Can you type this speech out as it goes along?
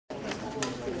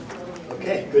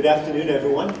Okay, good afternoon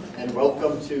everyone, and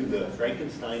welcome to the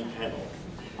Frankenstein panel,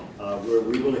 where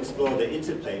we will explore the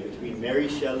interplay between Mary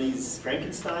Shelley's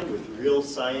Frankenstein with real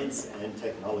science and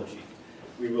technology.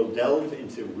 We will delve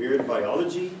into weird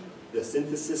biology, the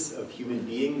synthesis of human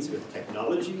beings with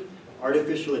technology,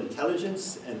 artificial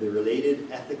intelligence, and the related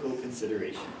ethical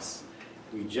considerations.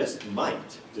 We just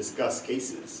might discuss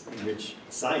cases in which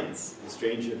science is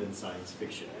stranger than science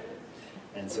fiction.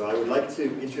 And so I would like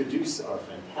to introduce our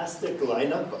fantastic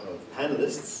lineup of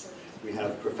panelists. We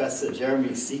have Professor Jeremy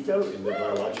Seto in the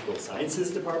Biological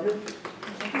Sciences Department.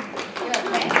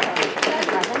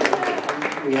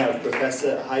 We have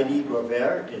Professor Heidi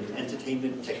in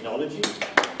Entertainment Technology.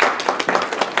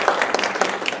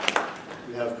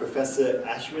 We have Professor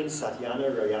Ashwin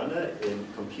Satyanarayana in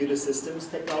Computer Systems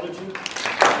Technology.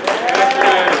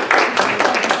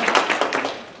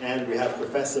 And we have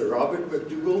Professor Robert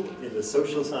MacDougall in the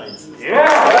Social Sciences. And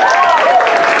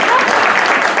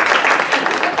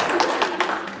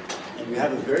we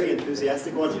have a very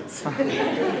enthusiastic audience.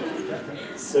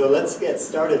 So let's get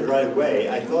started right away.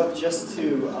 I thought just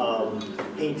to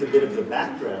paint a bit of the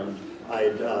background,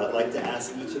 I'd like to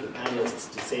ask each of the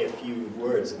panelists to say a few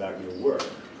words about your work.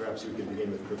 Perhaps we could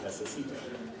begin with Professor Seto.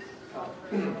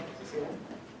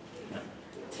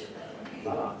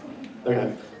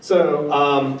 Okay, so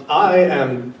I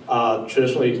am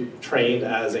traditionally trained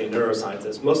as a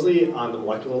neuroscientist, mostly on the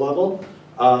molecular level,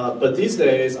 but these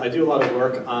days I do a lot of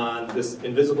work on this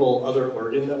invisible other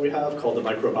organ that we have called the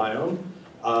microbiome.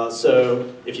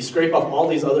 So if you scrape off all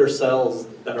these other cells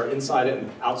that are inside and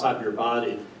outside of your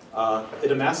body,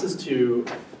 it amasses to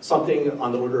something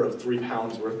on the order of 3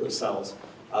 pounds worth of cells,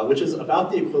 which is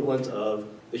about the equivalent of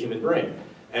the human brain.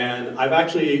 And I've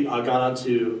actually gone on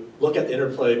to look at the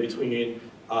interplay between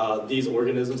these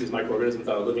organisms, these microorganisms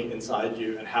that are living inside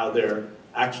you, and how they're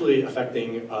actually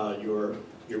affecting your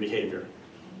behavior.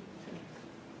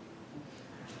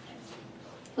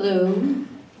 Hello.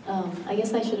 I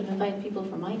guess I should have invited people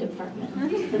from my department. I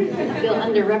feel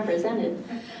underrepresented.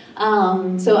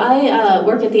 So I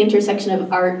work at the intersection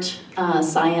of art,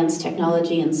 science,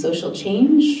 technology, and social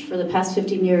change. For the past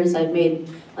 15 years, I've made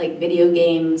video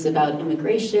games about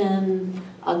immigration,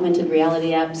 augmented reality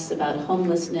apps about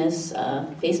homelessness,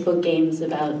 Facebook games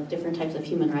about different types of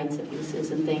human rights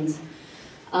abuses and things.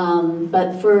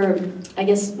 But for, I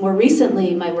guess, more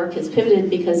recently, my work has pivoted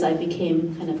because I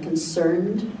became kind of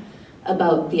concerned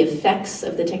about the effects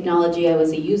of the technology I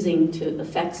was using to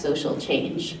affect social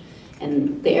change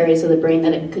and the areas of the brain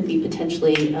that it could be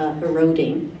potentially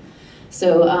eroding.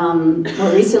 So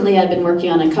more recently, I've been working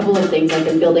on a couple of things. I've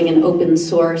been building an open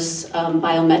source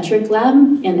biometric lab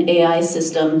and AI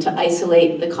system to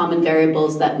isolate the common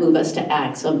variables that move us to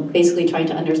act. So I'm basically trying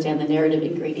to understand the narrative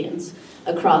ingredients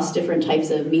across different types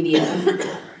of media.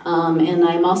 And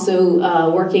I'm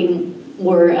also working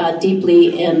more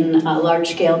deeply in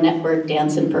large-scale network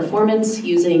dance and performance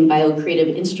using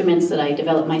biocreative instruments that I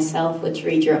developed myself, which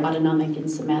read your autonomic and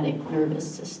somatic nervous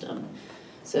system.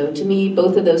 So to me,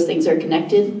 both of those things are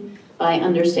connected by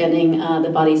understanding the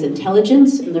body's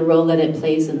intelligence and the role that it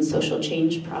plays in social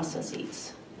change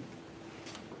processes.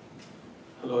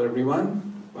 Hello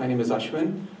everyone, my name is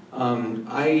Ashwin.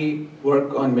 I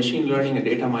work on machine learning and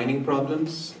data mining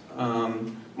problems.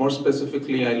 More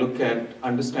specifically, I look at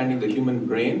understanding the human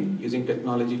brain, using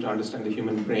technology to understand the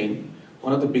human brain.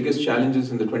 One of the biggest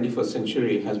challenges in the 21st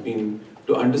century has been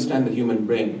to understand the human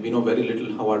brain. We know very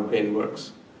little how our brain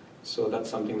works. So that's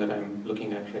something that I'm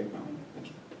looking at right now. Thank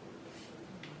you.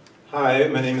 Hi,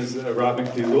 my name is Rob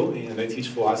MacDougall, and I teach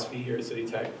philosophy here at City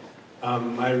Tech.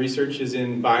 My research is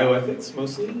in bioethics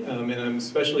mostly, and I'm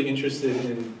especially interested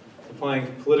in applying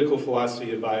political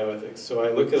philosophy to bioethics. So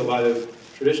I look at a lot of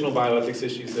traditional bioethics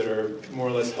issues that are more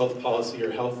or less health policy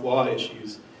or health law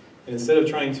issues. And instead of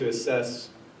trying to assess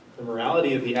the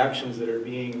morality of the actions that are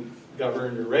being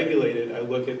governed or regulated, I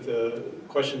look at the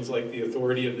questions like the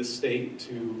authority of the state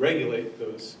to regulate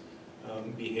those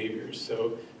behaviors.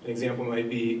 So an example might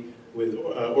be with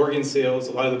organ sales.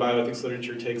 A lot of the bioethics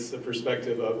literature takes the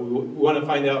perspective of we want to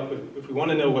find out, if we want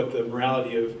to know what the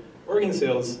morality of organ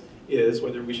sales is,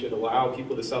 whether we should allow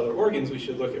people to sell their organs, we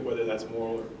should look at whether that's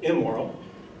moral or immoral.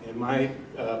 And my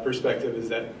perspective is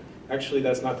that actually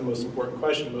that's not the most important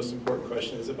question. The most important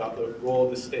question is about the role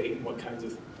of the state and what kinds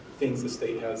of things the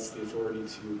state has the authority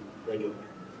to regulate.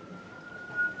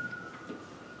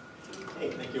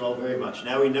 Hey, thank you all very much.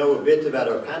 Now we know a bit about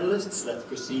our panelists. Let's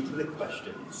proceed to the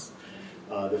questions.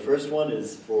 The first one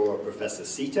is for Professor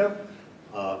Seto.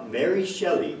 Mary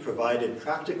Shelley provided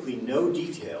practically no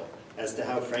detail as to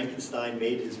how Frankenstein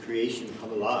made his creation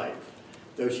come alive.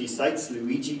 though she cites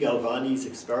Luigi Galvani's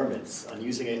experiments on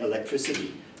using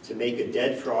electricity to make a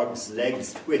dead frog's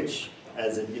legs twitch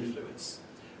as an influence.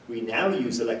 We now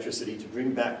use electricity to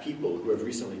bring back people who have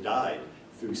recently died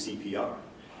through CPR.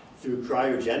 Through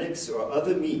cryogenics or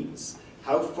other means,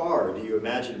 how far do you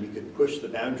imagine we could push the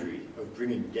boundary of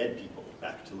bringing dead people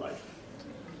back to life?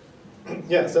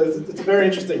 Yeah, so it's a very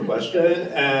interesting question,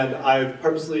 and I've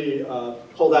purposely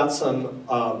pulled out some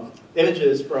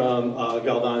images from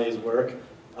Galvani's work,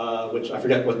 which I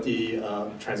forget what the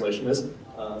translation is,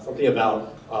 something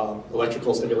about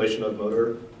electrical stimulation of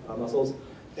motor muscles.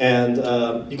 And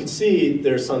you can see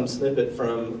there's some snippet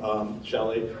from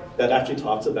Shelley that actually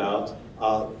talks about,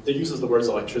 that uses the words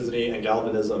electricity and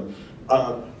galvanism.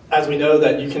 As we know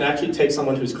that you can actually take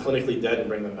someone who's clinically dead and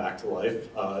bring them back to life,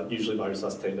 usually by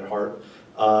resuscitating their heart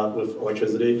with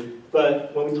electricity.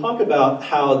 But when we talk about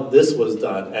how this was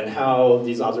done and how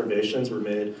these observations were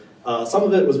made, some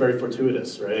of it was very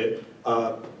fortuitous, right?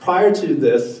 Prior to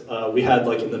this, we had,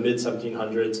 like in the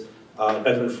mid-1700s,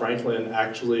 Benjamin Franklin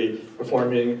actually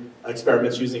performing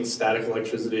experiments using static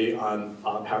electricity on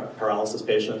paralysis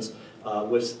patients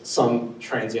with some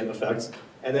transient effects.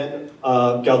 And then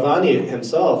Galvani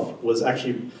himself was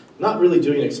actually not really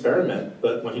doing an experiment,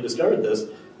 but when he discovered this,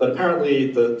 but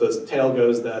apparently the tale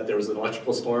goes that there was an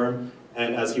electrical storm,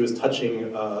 and as he was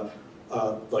touching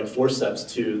like forceps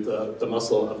to the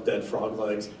muscle of dead frog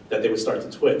legs, that they would start to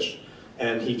twitch.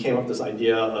 And he came up with this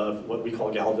idea of what we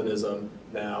call galvanism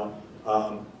now.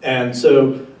 And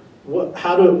so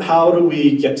how do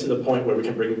we get to the point where we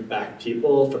can bring back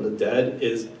people from the dead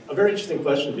is a very interesting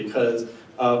question, because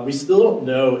we still don't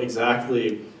know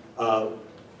exactly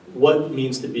what it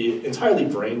means to be entirely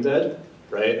brain dead,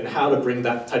 right? And how to bring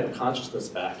that type of consciousness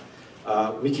back.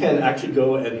 We can actually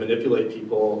go and manipulate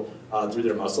people through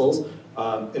their muscles.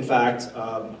 In fact,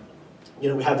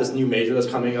 we have this new major that's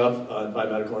coming up in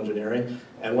biomedical engineering,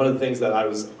 and one of the things that I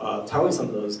was telling some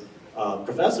of those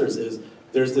professors is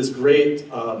there's this great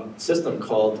system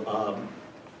called,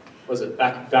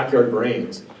 Backyard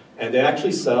Brains. And they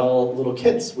actually sell little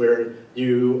kits where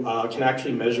you can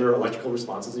actually measure electrical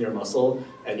responses in your muscle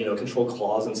and control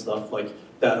claws and stuff like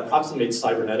that approximates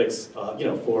cybernetics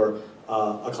for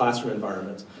a classroom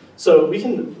environment. So we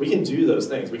can do those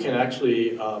things. We can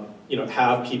actually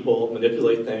have people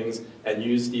manipulate things and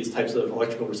use these types of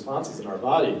electrical responses in our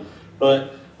body.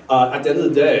 But at the end of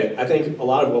the day, I think a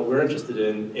lot of what we're interested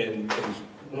in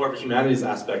more of a humanities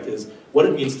aspect is what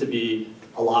it means to be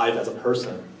alive as a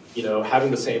person.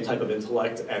 Having the same type of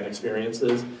intellect and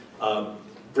experiences.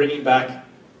 Bringing back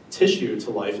tissue to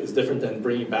life is different than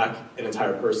bringing back an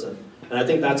entire person. And I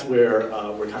think that's where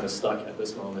we're kind of stuck at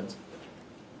this moment.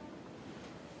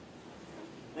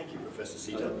 Thank you, Professor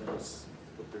Seto. Let's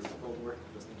put through the work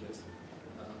just in case.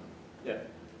 Yeah.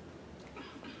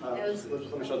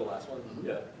 Let me show the last one.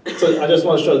 Yeah. So I just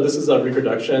want to show this is a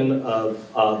reproduction of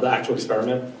the actual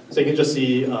experiment. So you can just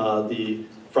see the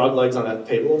frog legs on that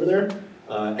table over there.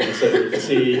 And so you can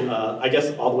see, I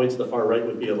guess all the way to the far right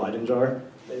would be a Leyden jar,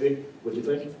 maybe, would you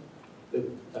think?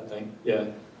 That thing, yeah.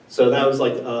 So that was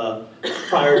like,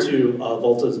 prior to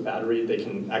Volta's battery, they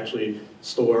can actually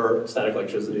store static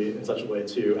electricity in such a way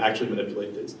to actually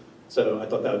manipulate these. So I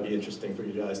thought that would be interesting for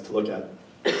you guys to look at.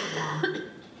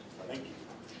 Thank you.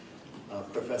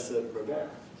 Professor Robert,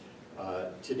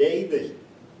 today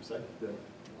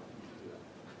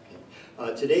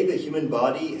the human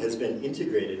body has been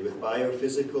integrated with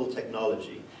biophysical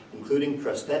technology, including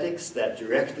prosthetics that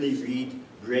directly read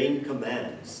brain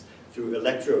commands through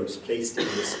electrodes placed in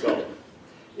the skull.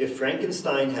 If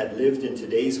Frankenstein had lived in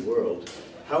today's world,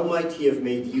 how might he have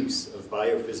made use of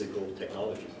biophysical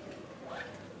technology?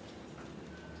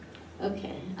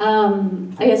 Okay.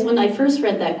 I guess when I first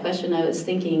read that question, I was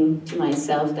thinking to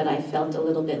myself that I felt a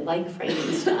little bit like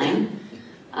Frankenstein.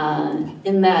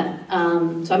 In that,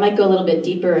 so I might go a little bit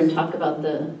deeper and talk about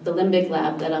the limbic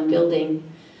lab that I'm building,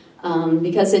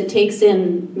 because it takes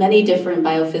in many different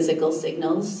biophysical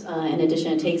signals. In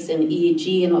addition, it takes in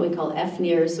EEG and what we call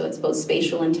FNIR, so it's both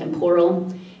spatial and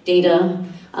temporal data,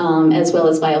 as well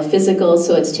as biophysical,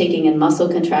 so it's taking in muscle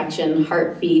contraction,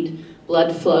 heartbeat,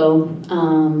 blood flow,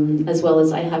 as well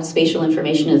as I have spatial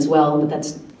information as well, but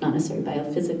that's not necessarily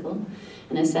biophysical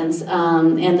in a sense.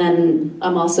 And then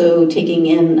I'm also taking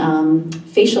in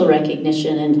facial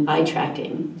recognition and eye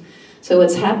tracking. So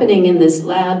what's happening in this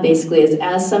lab basically is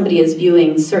as somebody is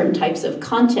viewing certain types of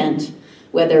content,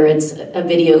 whether it's a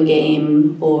video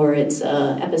game or it's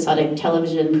an episodic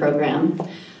television program,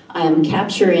 I am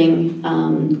capturing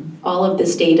all of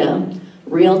this data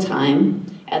real time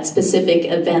at specific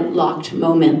event-locked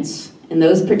moments. And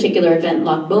those particular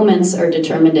event-locked moments are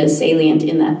determined as salient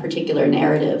in that particular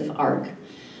narrative arc.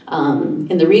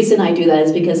 And the reason I do that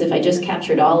is because if I just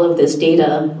captured all of this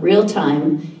data real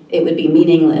time, it would be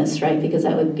meaningless, right? Because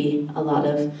that would be a lot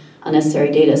of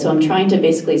unnecessary data. So I'm trying to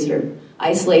basically sort of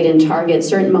isolate and target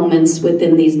certain moments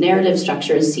within these narrative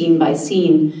structures, scene by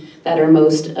scene, that are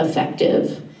most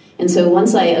effective. And so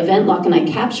once I event lock and I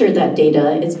capture that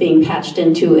data, it's being patched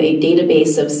into a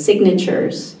database of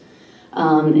signatures.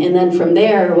 And then from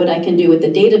there, what I can do with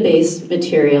the database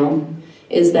material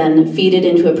is then feed it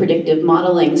into a predictive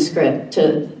modeling script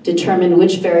to determine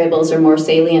which variables are more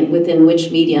salient within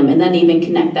which medium, and then even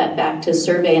connect that back to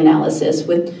survey analysis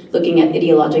with looking at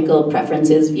ideological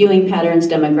preferences, viewing patterns,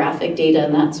 demographic data,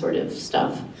 and that sort of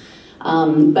stuff.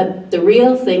 But the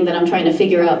real thing that I'm trying to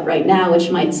figure out right now,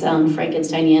 which might sound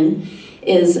Frankensteinian,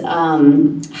 is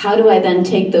how do I then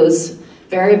take those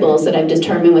variables that I've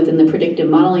determined within the predictive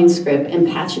modeling script and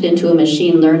patch it into a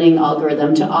machine learning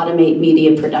algorithm to automate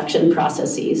media production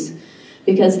processes.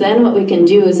 Because then what we can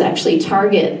do is actually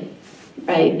target,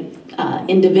 right,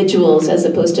 individuals as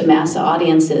opposed to mass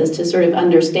audiences to sort of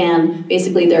understand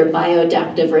basically their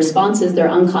bioadaptive responses, their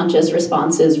unconscious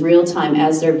responses real time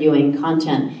as they're viewing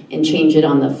content and change it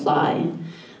on the fly.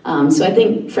 So I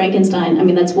think Frankenstein, I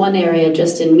mean, that's one area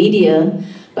just in media,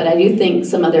 but I do think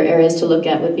some other areas to look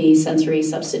at would be sensory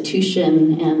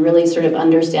substitution and really sort of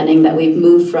understanding that we've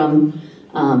moved from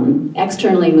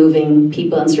externally moving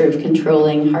people and sort of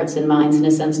controlling hearts and minds in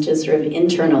a sense to sort of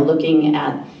internal, looking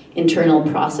at internal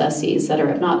processes that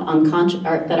are not unconscious,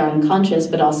 that are unconscious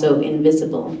but also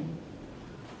invisible.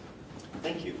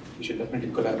 Thank you. We should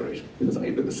definitely collaborate because I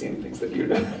do the same things that you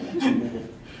do.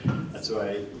 That's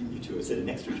why you two are sitting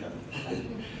next to each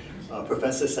other.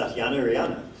 Professor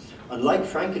Satyanarayana. Unlike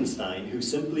Frankenstein, who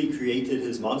simply created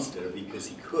his monster because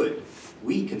he could,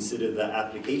 we consider the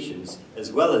applications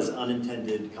as well as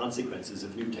unintended consequences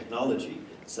of new technology,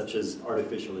 such as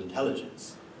artificial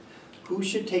intelligence. Who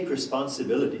should take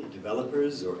responsibility,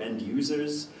 developers or end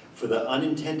users, for the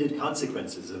unintended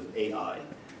consequences of AI?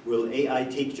 Will AI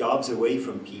take jobs away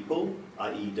from people,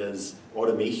 i.e. does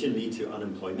automation lead to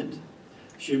unemployment?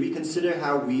 Should we consider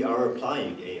how we are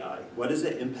applying AI? What is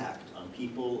the impact on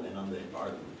people and on the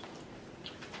environment?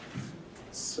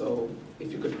 So,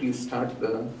 if you could please start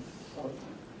the...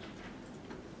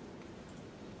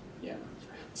 Yeah.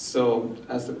 So,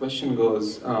 as the question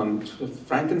goes,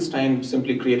 Frankenstein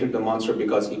simply created the monster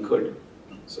because he could.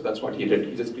 So that's what he did.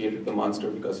 He just created the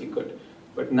monster because he could.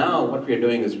 But now what we are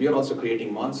doing is we are also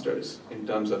creating monsters in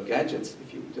terms of gadgets.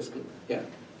 If you just click, yeah.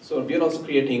 So we are also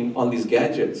creating all these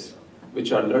gadgets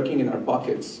which are lurking in our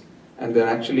pockets, and they're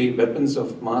actually weapons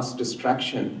of mass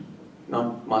distraction.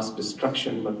 Not mass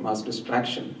destruction, but mass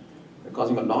distraction. They're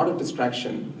causing a lot of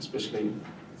distraction, especially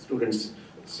students.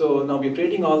 So now we're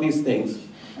creating all these things.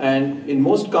 And in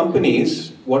most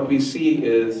companies, what we see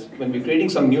is when we're creating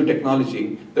some new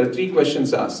technology, there are 3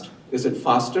 questions asked. Is it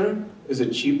faster? Is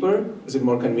it cheaper? Is it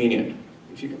more convenient?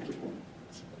 If you can click one.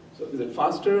 So is it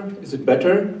faster? Is it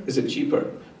better? Is it cheaper?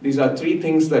 These are 3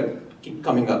 things that keep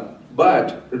coming up.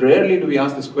 But rarely do we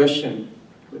ask this question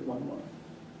with one more.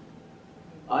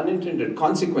 Unintended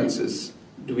consequences.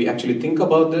 Do we actually think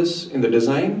about this in the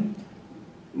design?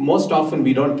 Most often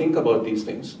we don't think about these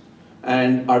things.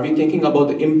 And are we thinking about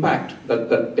the impact that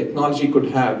the technology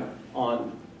could have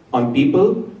on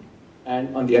people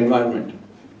and on the environment?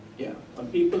 Yeah, on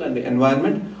people and the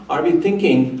environment. Are we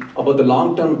thinking about the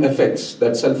long-term effects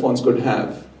that cell phones could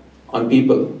have on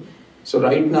people? So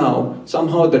right now,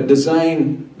 somehow the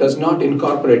design does not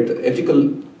incorporate the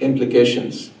ethical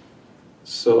implications.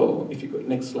 So, if you go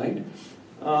next slide.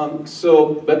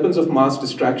 So, weapons of mass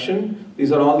distraction.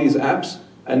 These are all these apps,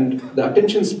 and the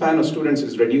attention span of students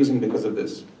is reducing because of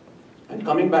this. And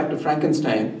coming back to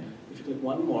Frankenstein, if you click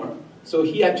one more. So,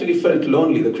 he actually felt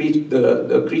lonely. The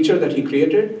creature that he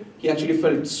created, he actually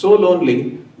felt so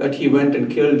lonely that he went and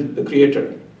killed the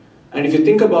creator. And if you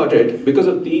think about it, because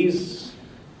of these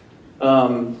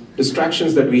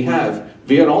distractions that we have,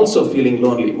 we are also feeling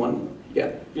lonely.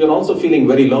 We are also feeling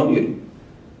very lonely.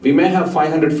 We may have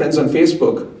 500 friends on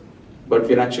Facebook, but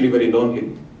we're actually very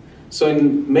lonely. So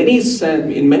in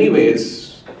many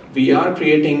ways, we are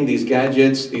creating these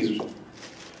gadgets, these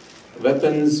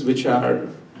weapons which are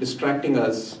distracting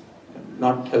us,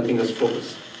 not helping us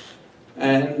focus.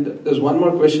 And there's one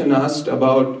more question asked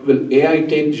about, will AI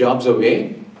take jobs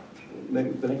away?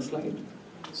 The next slide.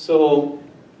 So,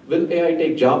 will AI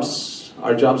take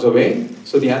our jobs away?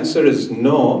 So the answer is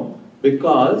no,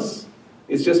 because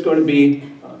it's just going to be...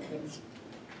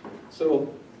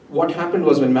 So what happened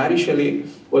was when Mary Shelley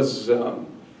was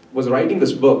writing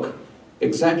this book,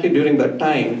 exactly during that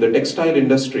time, the textile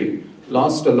industry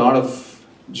lost a lot of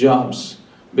jobs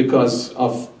because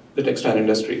of the textile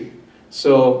industry.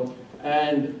 So,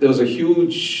 and there was a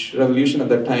huge revolution at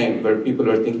that time where people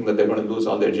were thinking that they're going to lose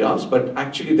all their jobs, but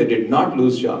actually they did not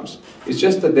lose jobs. It's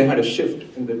just that they had a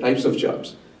shift in the types of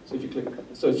jobs. So if you click,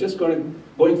 so it's just going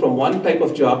from one type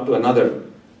of job to another.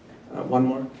 One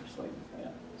more slide. Yeah.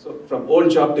 So from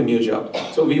old job to new job.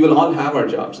 So we will all have our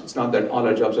jobs. It's not that all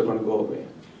our jobs are going to go away.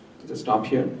 Just stop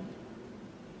here.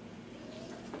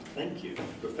 Thank you,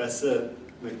 Professor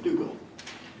MacDougall.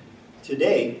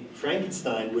 Today,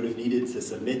 Frankenstein would have needed to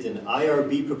submit an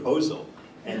IRB proposal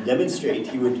and demonstrate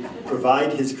he would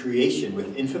provide his creation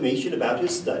with information about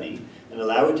his study and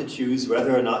allow it to choose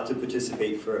whether or not to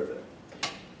participate further.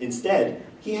 Instead,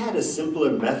 he had a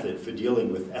simpler method for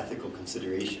dealing with ethical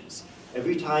considerations.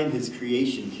 Every time his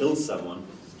creation killed someone,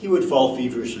 he would fall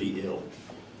feverishly ill.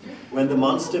 When the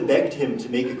monster begged him to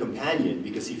make a companion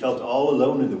because he felt all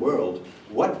alone in the world,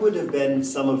 what would have been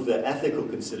some of the ethical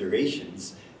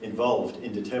considerations involved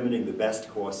in determining the best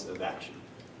course of action?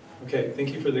 Okay,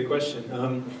 thank you for the question.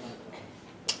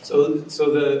 So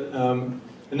the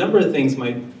number of things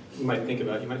you might think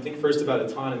about. You might think first about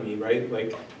autonomy, right?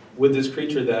 Like, would this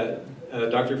creature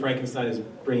that Dr. Frankenstein is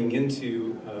bringing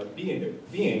into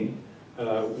being,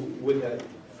 would that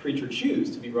creature choose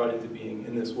to be brought into being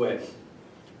in this way?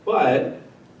 But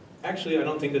actually, I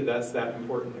don't think that that's that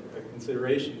important a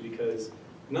consideration, because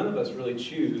none of us really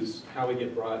choose how we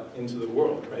get brought into the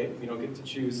world, right? We don't get to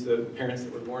choose the parents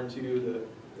that we're born to,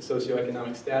 the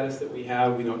socioeconomic status that we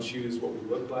have. We don't choose what we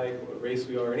look like, what race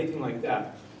we are, anything like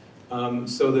that.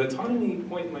 So the autonomy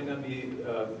point might not be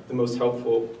the most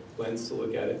helpful lens to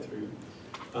look at it through.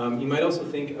 You might also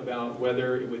think about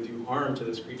whether it would do harm to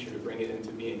this creature to bring it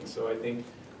into being. So I think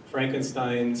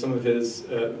Frankenstein, some of his,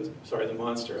 sorry, the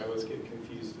monster, I always get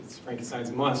confused. It's Frankenstein's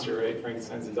a monster, right?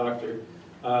 Frankenstein's a doctor.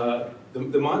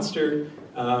 The monster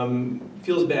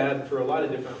feels bad for a lot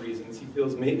of different reasons.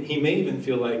 He may even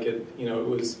feel like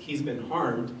he's been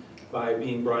harmed by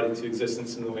being brought into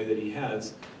existence in the way that he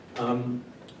has.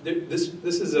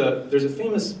 There's a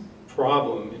famous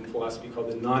problem in philosophy called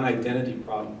the non-identity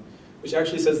problem, which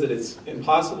actually says that it's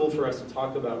impossible for us to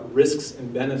talk about risks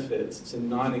and benefits to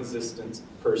non-existent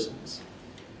persons.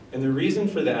 And the reason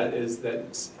for that is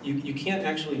that you can't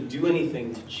actually do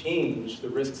anything to change the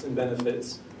risks and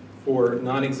benefits for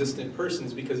non-existent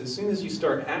persons, because as soon as you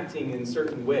start acting in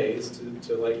certain ways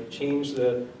to like change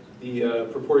the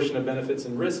proportion of benefits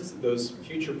and risks that those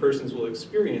future persons will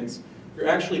experience, you're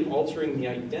actually altering the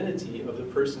identity of the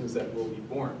persons that will be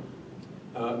born.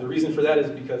 The reason for that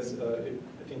is because I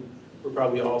think we're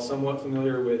probably all somewhat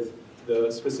familiar with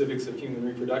the specifics of human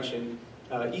reproduction.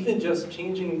 Even just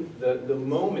changing the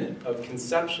moment of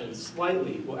conception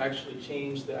slightly will actually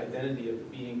change the identity of the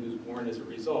being who's born as a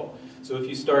result. So if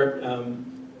you start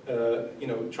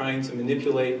trying to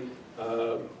manipulate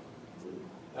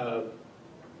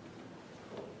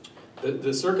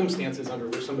the circumstances under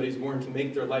which somebody's born to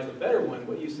make their life a better one,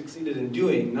 what you succeeded in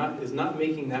doing is not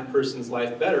making that person's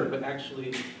life better, but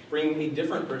actually bringing a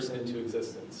different person into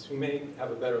existence who may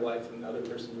have a better life than the other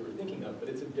person you were thinking of, but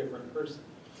it's a different person.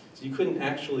 So you couldn't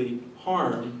actually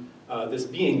harm this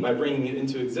being by bringing it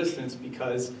into existence,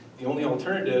 because the only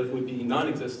alternative would be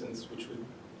non-existence, which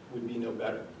would be no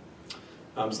better.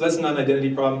 So that's a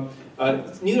non-identity problem.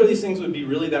 Neither of these things would be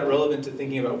really that relevant to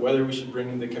thinking about whether we should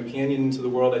bring the companion into the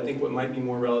world. I think what might be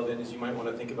more relevant is you might want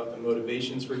to think about the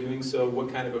motivations for doing so.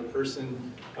 What kind of a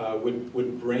person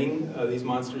would bring these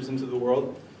monsters into the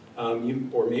world?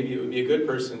 Or maybe it would be a good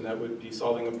person that would be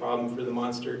solving a problem for the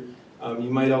monster. You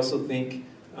might also think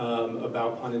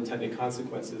about unintended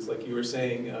consequences. Like you were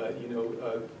saying,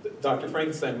 Dr.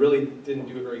 Frankenstein really didn't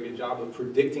do a very good job of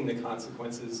predicting the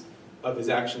consequences of his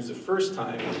actions the first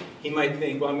time. He might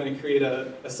think, well, I'm going to create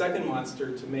a second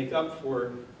monster to make up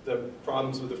for the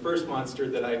problems with the first monster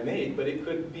that I made, but it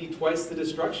could be twice the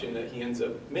destruction that he ends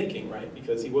up making, right?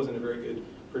 Because he wasn't a very good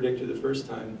predictor the first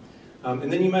time.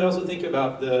 And then you might also think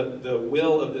about the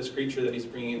will of this creature that he's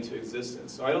bringing into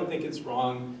existence. So I don't think it's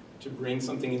wrong to bring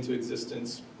something into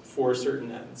existence for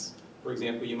certain ends. For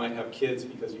example, you might have kids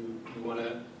because you want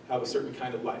to have a certain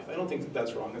kind of life. I don't think that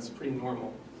that's wrong. That's a pretty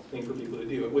normal thing for people to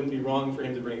do. It wouldn't be wrong for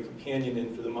him to bring a companion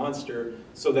in for the monster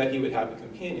so that he would have a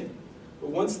companion. But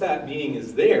once that being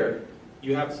is there,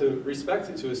 you have to respect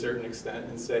it to a certain extent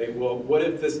and say, well, what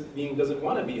if this being doesn't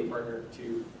want to be a partner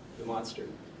to the monster?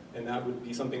 And that would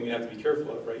be something we have to be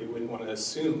careful of, right? You wouldn't want to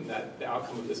assume that the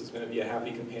outcome of this is going to be a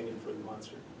happy companion for the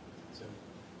monster. So.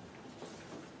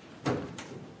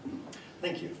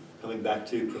 Thank you. Coming back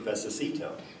to Professor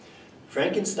Seto.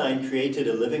 Frankenstein created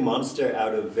a living monster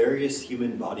out of various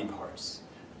human body parts.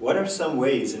 What are some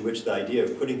ways in which the idea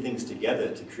of putting things together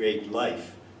to create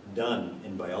life done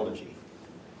in biology?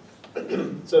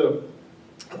 So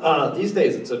these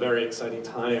days it's a very exciting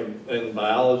time in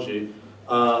biology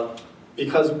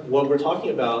because what we're talking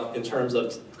about in terms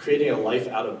of creating a life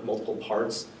out of multiple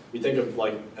parts, we think of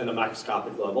like at a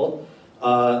macroscopic level.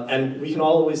 And we can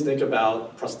always think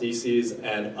about prostheses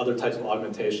and other types of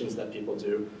augmentations that people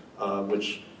do,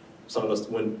 which some of us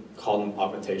wouldn't call them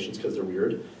augmentations because they're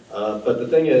weird. But the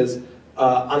thing is,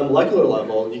 on a molecular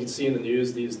level, you can see in the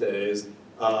news these days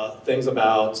things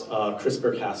about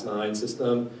CRISPR-Cas9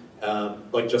 system.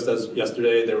 Like just as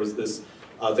yesterday, there was this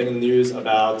thing in the news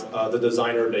about the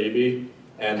designer baby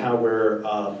and how we're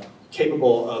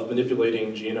capable of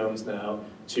manipulating genomes now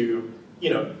to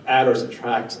add or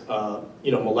subtract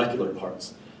molecular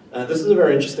parts. This is a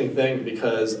very interesting thing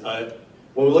because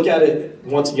when we look at it,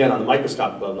 once again, on the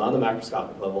microscopic level, not on the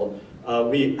macroscopic level,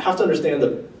 we have to understand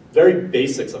the very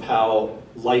basics of how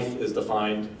life is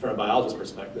defined from a biologist's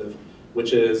perspective,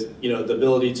 which is the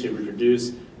ability to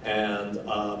reproduce and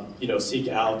seek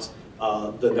out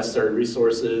the necessary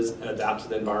resources and adapt to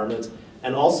the environment,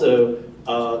 and also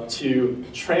to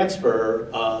transfer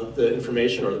the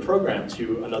information or the program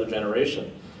to another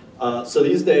generation. So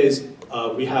these days,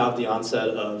 we have the onset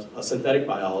of synthetic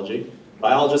biology.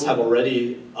 Biologists have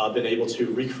already been able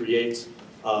to recreate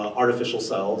artificial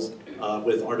cells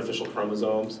with artificial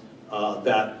chromosomes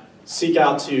that seek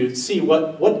out to see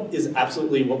what is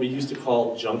absolutely what we used to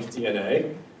call junk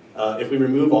DNA. If we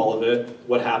remove all of it,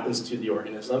 what happens to the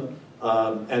organism?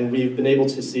 And we've been able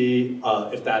to see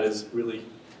if that is really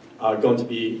going to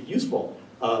be useful.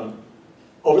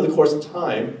 Over the course of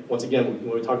time, once again,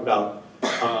 when we talk about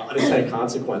unintended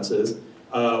consequences,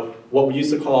 what we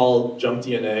used to call junk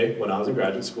DNA when I was in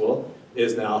graduate school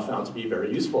is now found to be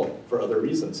very useful for other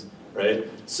reasons, right?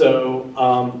 So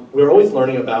we're always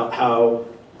learning about how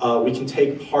we can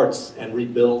take parts and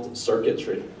rebuild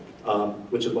circuitry,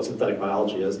 which is what synthetic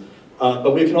biology is.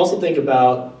 But we can also think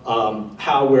about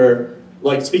how we're,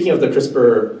 like speaking of the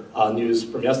CRISPR news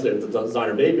from yesterday with the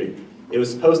designer baby, it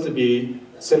was supposed to be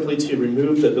simply to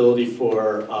remove the ability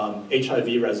for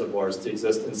HIV reservoirs to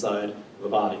exist inside the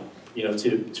body,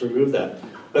 to remove that.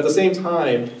 But at the same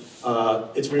time,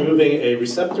 it's removing a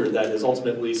receptor that is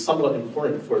ultimately somewhat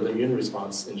important for the immune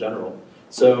response in general.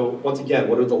 So once again,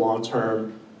 what are the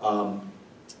long-term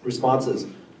responses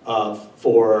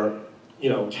for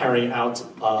carrying out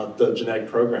the genetic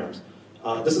programs?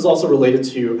 This is also related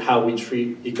to how we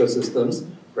treat ecosystems,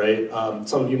 right?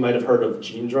 Some of you might have heard of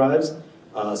gene drives,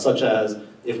 such as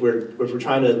if we're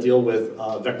trying to deal with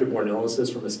vector-borne illnesses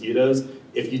from mosquitoes,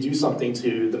 if you do something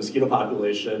to the mosquito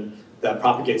population that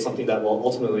propagates something that will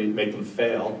ultimately make them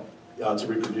fail to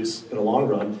reproduce in the long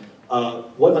run,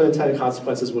 what unintended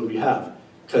consequences would we have?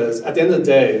 Because at the end of the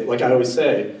day, like I always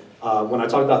say, when I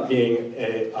talk about being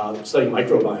studying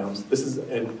microbiomes, this is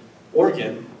an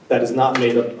organ that is not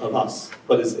made up of us,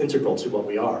 but is integral to what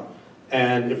we are.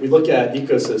 And if we look at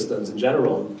ecosystems in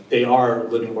general, they are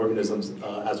living organisms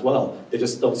as well. They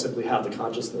just don't simply have the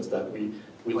consciousness that we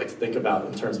like to think about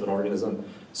in terms of an organism.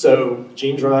 So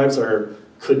gene drives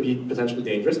could be potentially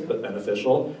dangerous, but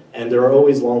beneficial. And there are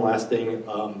always long-lasting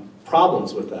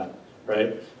problems with that,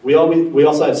 right? We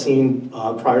also have seen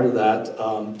prior to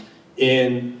that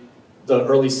in the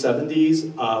early 70s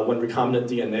when recombinant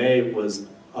DNA was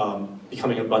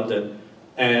becoming abundant,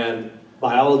 and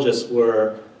biologists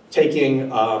were taking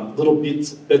little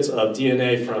bits of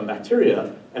DNA from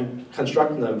bacteria and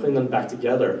constructing them, putting them back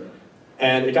together.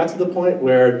 And it got to the point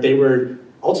where they were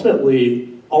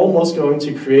ultimately almost going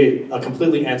to create a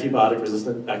completely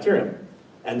antibiotic-resistant bacterium.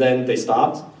 And then they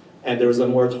stopped, and there was a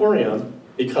moratorium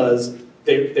because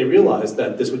they realized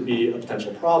that this would be a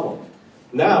potential problem.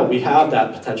 Now we have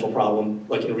that potential problem,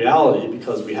 like in reality,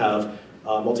 because we have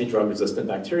multi-drug resistant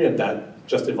bacteria that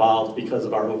just evolved because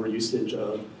of our overusage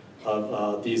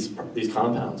of these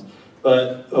compounds.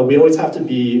 But we always have to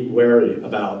be wary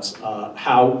about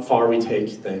how far we take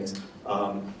things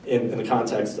in the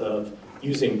context of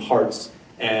using parts,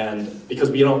 and because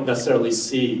we don't necessarily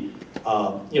see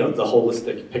the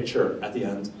holistic picture at the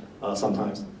end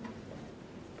sometimes.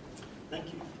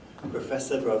 Thank you.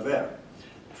 Professor Boisvert.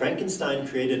 Frankenstein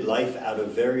created life out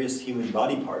of various human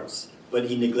body parts, but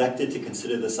he neglected to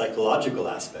consider the psychological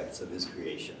aspects of his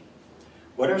creation.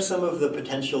 What are some of the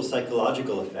potential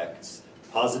psychological effects,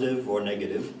 positive or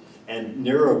negative, and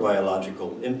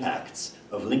neurobiological impacts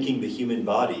of linking the human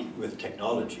body with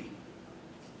technology?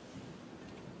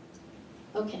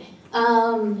 Okay,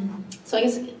 so I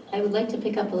guess I would like to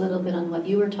pick up a little bit on what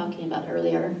you were talking about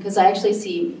earlier, because I actually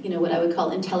see, what I would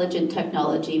call intelligent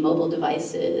technology, mobile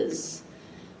devices,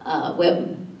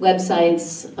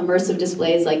 websites, immersive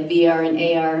displays like VR and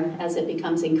AR as it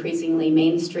becomes increasingly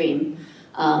mainstream,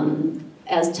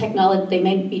 as technology, they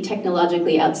may be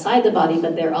technologically outside the body,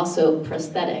 but they're also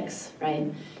prosthetics,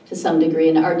 right, to some degree,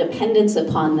 and our dependence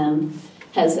upon them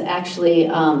has actually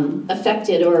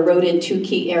affected or eroded two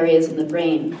key areas in the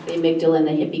brain, the amygdala and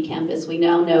the hippocampus. We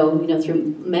now know,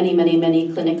 through many, many,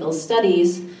 many clinical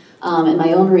studies, and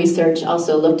my own research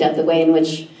also looked at the way in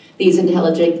which these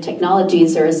intelligent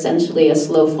technologies are essentially a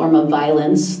slow form of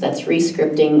violence that's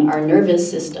re-scripting our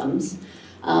nervous systems.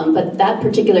 But that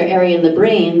particular area in the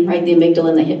brain, right, the amygdala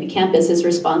and the hippocampus, is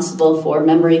responsible for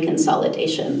memory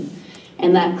consolidation.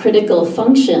 And that critical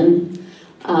function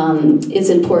is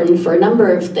important for a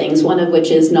number of things, one of which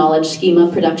is knowledge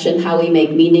schema production, how we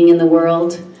make meaning in the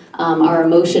world, our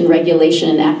emotion regulation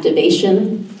and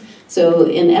activation. So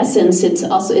in essence,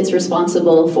 it's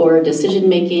responsible for decision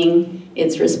making,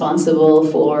 it's responsible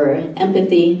for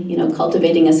empathy,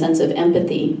 cultivating a sense of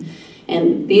empathy.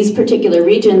 And these particular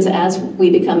regions, as we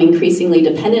become increasingly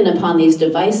dependent upon these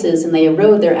devices and they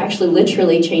erode, they're actually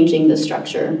literally changing the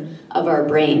structure of our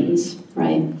brains,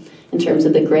 right? In terms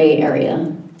of the gray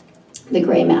area, the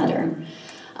gray matter.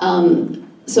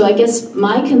 So I guess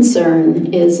my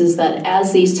concern is that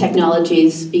as these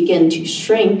technologies begin to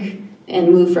shrink and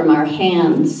move from our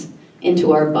hands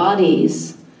into our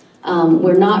bodies,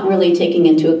 we're not really taking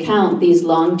into account these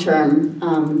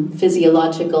long-term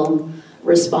physiological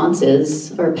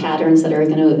responses or patterns that are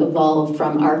going to evolve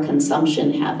from our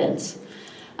consumption habits.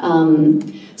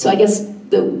 So I guess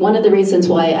one of the reasons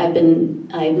why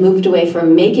I moved away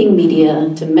from making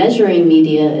media to measuring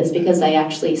media is because I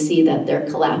actually see that they're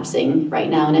collapsing right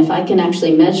now. And if I can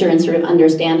actually measure and sort of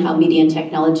understand how media and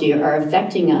technology are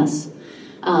affecting us,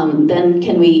 then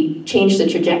can we change the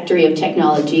trajectory of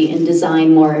technology and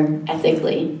design more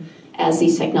ethically as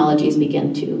these technologies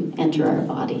begin to enter our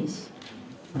bodies?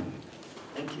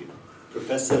 Thank you.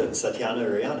 Professor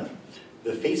Satyanarayana,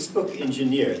 the Facebook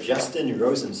engineer Justin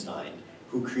Rosenstein,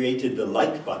 who created the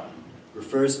like button,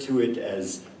 refers to it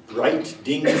as bright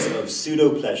dings of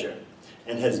pseudo-pleasure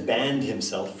and has banned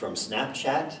himself from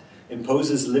Snapchat,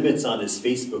 imposes limits on his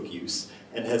Facebook use,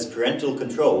 and has parental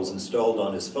controls installed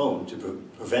on his phone to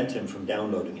prevent him from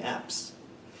downloading apps.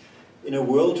 In a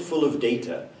world full of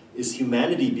data, is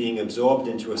humanity being absorbed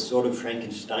into a sort of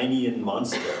Frankensteinian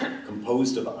monster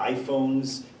composed of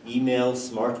iPhones, email,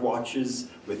 smartwatches,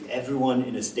 with everyone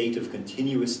in a state of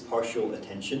continuous partial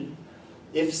attention?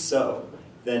 If so,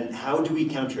 then how do we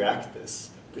counteract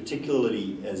this,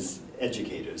 particularly as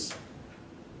educators?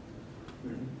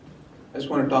 I just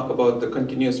want to talk about the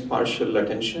continuous partial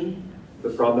attention, the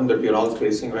problem that we're all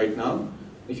facing right now.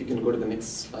 If you can go to the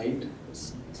next slide.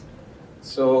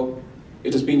 So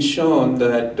it has been shown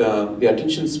that the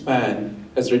attention span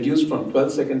has reduced from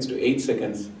 12 seconds to 8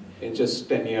 seconds in just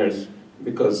 10 years,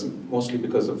 mostly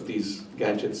because of these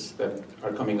gadgets that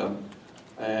are coming up.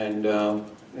 And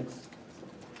next.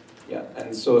 Yeah,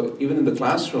 and so even in the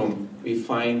classroom, we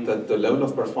find that the level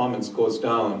of performance goes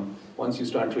down once you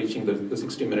start reaching the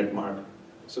 60-minute mark.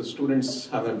 So students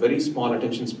have a very small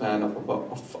attention span of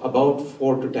about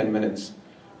 4 to 10 minutes.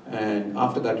 And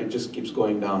after that, it just keeps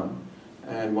going down.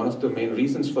 And one of the main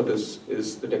reasons for this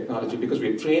is the technology, because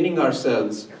we're training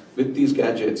ourselves with these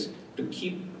gadgets to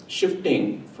keep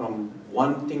shifting from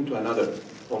one thing to another,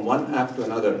 from one app to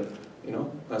another.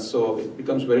 So it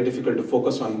becomes very difficult to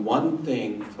focus on one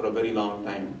thing for a very long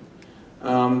time.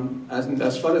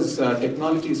 As far as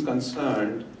technology is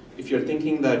concerned, if you're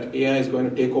thinking that AI is going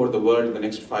to take over the world in the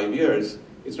next 5 years,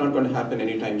 it's not going to happen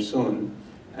anytime soon.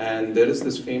 And there is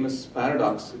this famous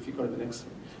paradox, if you go to the next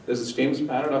slide. There's this famous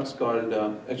paradox called,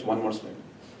 actually one more slide.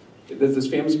 There's this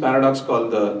famous paradox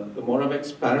called the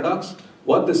Moravec's paradox.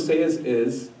 What this says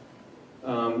is,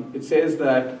 it says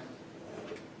that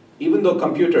even though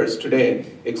computers today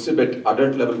exhibit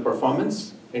adult level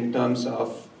performance in terms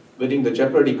of winning the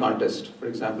Jeopardy contest, for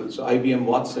example, so IBM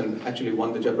Watson actually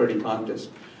won the Jeopardy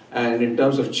contest. And in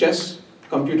terms of chess,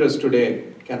 computers today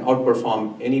can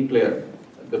outperform any player,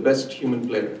 the best human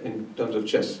player in terms of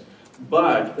chess.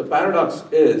 But the paradox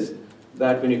is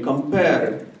that when you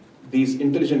compare these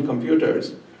intelligent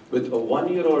computers with a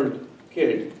 1-year-old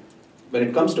kid, when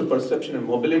it comes to perception and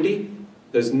mobility,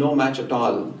 there's no match at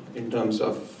all in terms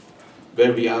of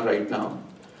where we are right now.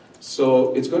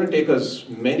 So it's going to take us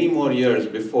many more years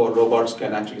before robots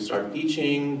can actually start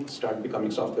teaching, start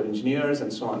becoming software engineers,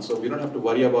 and so on. So we don't have to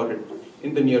worry about it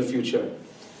in the near future.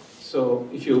 So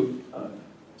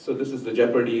so this is the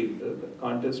Jeopardy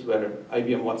contest where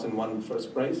IBM Watson won the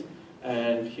first prize.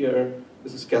 And here,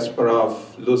 this is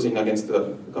Kasparov losing against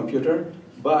the computer.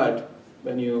 But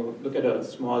when you look at a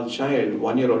small child,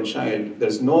 1-year-old child,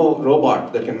 there's no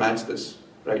robot that can match this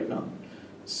right now.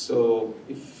 So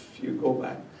if you go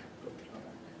back,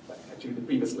 actually the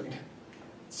previous slide.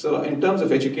 So in terms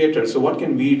of educators, so what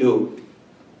can we do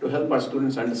to help our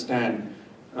students understand?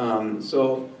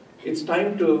 So it's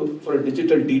time for a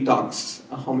digital detox.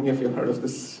 How many of you have heard of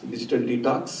this digital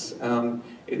detox?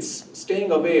 It's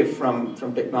staying away from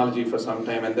technology for some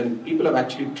time, and then people have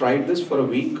actually tried this for a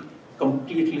week,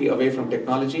 completely away from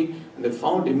technology, and they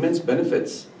found immense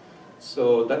benefits.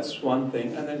 So that's one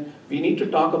thing. And then we need to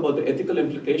talk about the ethical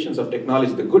implications of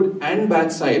technology, the good and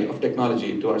bad side of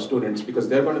technology to our students, because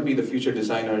they're going to be the future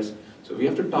designers. So we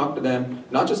have to talk to them,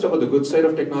 not just about the good side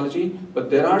of technology,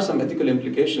 but there are some ethical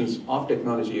implications of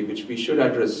technology which we should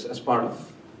address as part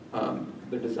of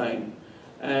the design.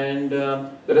 And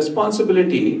the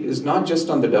responsibility is not just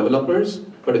on the developers,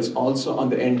 but it's also on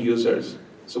the end users.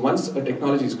 So once a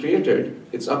technology is created,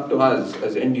 it's up to us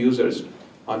as end users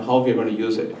on how we're going to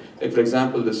use it. Like for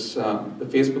example, this the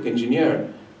Facebook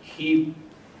engineer, he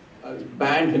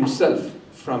banned himself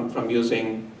from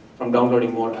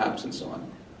downloading more apps and so on.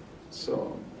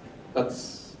 So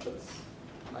that's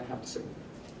I have to say.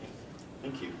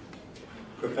 Thank you.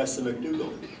 Professor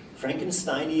MacDougall,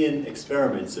 Frankensteinian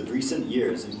experiments of recent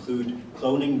years include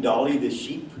cloning Dolly the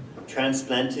sheep,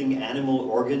 transplanting animal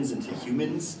organs into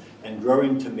humans, and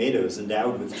growing tomatoes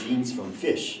endowed with genes from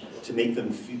fish to make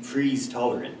them freeze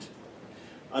tolerant.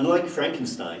 Unlike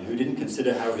Frankenstein, who didn't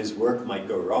consider how his work might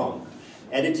go wrong,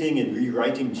 editing and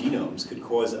rewriting genomes could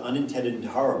cause unintended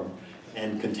harm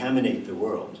and contaminate the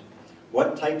world.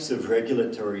 What types of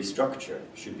regulatory structure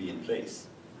should be in place?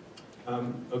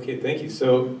 Okay, thank you.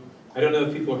 So I don't know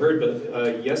if people heard,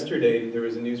 but yesterday there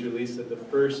was a news release that the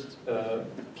first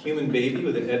human baby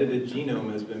with an edited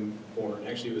genome has been born.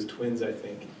 Actually, it was twins, I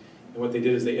think. And what they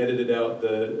did is they edited out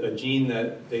a gene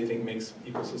that they think makes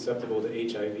people susceptible to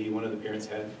HIV. One of the parents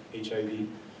had HIV.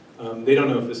 They don't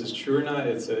know if this is true or not.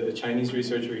 It's a Chinese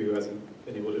researcher who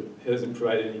hasn't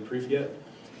provided any proof yet.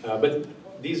 But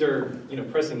these are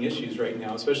pressing issues right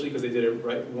now, especially because they did it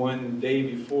right one day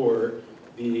before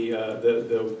the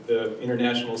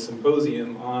International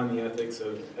Symposium on the ethics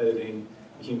of editing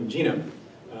the human genome.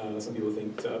 Some people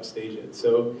think to upstage it.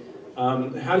 So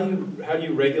how do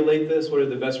you regulate this? What are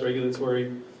the best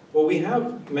regulatory? Well, we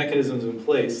have mechanisms in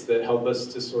place that help us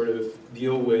to sort of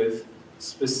deal with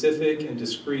specific and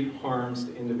discrete harms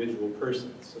to individual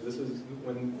persons. So this is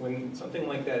when something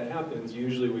like that happens,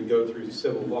 usually we go through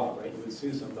civil law, right? You would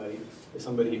sue somebody if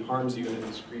somebody harms you in a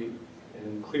discrete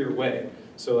and clear way.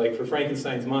 So like for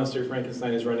Frankenstein's monster,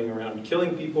 Frankenstein is running around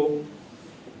killing people.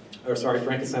 Or sorry,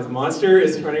 Frankenstein's monster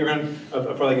is running around, I'm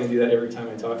probably going to do that every time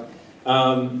I talk,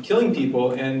 killing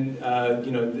people, and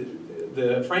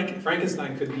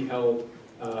Frankenstein could be held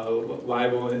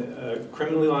liable,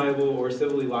 criminally liable or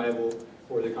civilly liable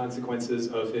for the consequences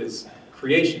of his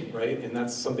creation, right? And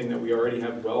that's something that we already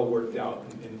have well worked out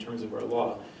in terms of our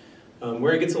law.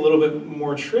 Where it gets a little bit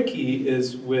more tricky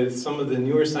is with some of the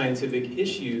newer scientific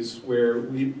issues where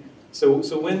so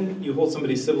when you hold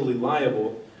somebody civilly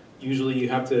liable, usually you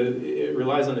have to, it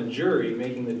relies on a jury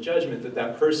making the judgment that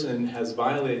that person has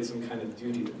violated some kind of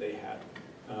duty that they had,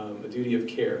 a duty of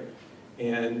care.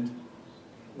 And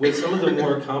with some of the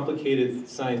more complicated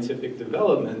scientific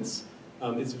developments,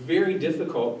 it's very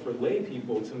difficult for lay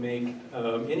people to make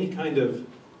any kind of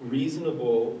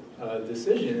reasonable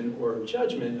decision or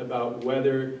judgment about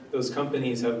whether those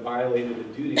companies have violated a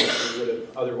duty that they would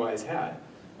have otherwise had.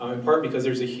 In part because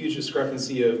there's a huge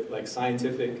discrepancy of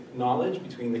scientific knowledge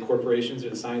between the corporations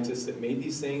or the scientists that made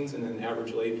these things and then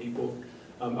average lay people.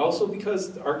 Also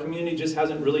because our community just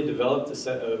hasn't really developed a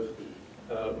set of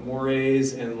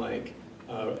mores and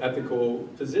ethical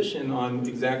position on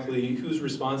exactly who's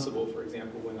responsible. For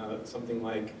example, when something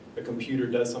like a computer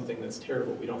does something that's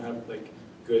terrible, we don't have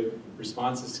good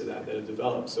responses to that have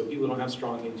developed. So people don't have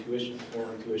strong intuitions,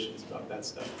 moral intuitions about that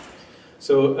stuff.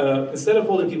 So instead of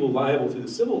holding people liable through the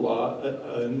civil law,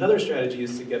 another strategy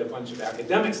is to get a bunch of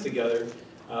academics together,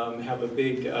 have a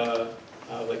big,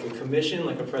 like a commission,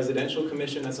 like a presidential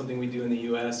commission. That's something we do in the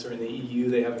US or in the EU.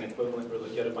 They have an equivalent where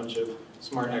they get a bunch of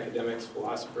smart academics,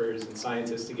 philosophers, and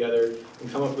scientists together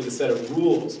and come up with a set of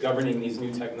rules governing these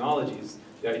new technologies.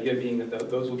 The idea being that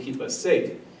those will keep us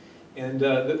safe. And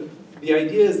the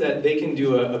idea is that they can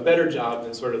do a better job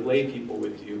than sort of lay people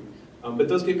would do. But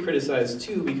those get criticized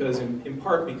too, because in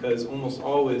part because almost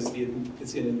always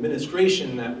it's an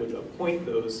administration that would appoint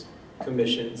those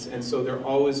commissions, and so they're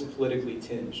always politically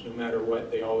tinged, no matter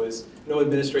what. No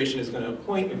administration is going to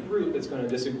appoint a group that's going to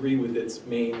disagree with its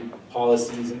main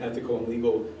policies and ethical and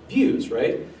legal views,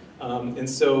 right? And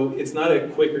so it's not a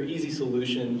quick or easy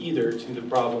solution either to the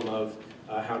problem of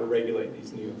how to regulate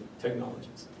these new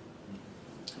technologies.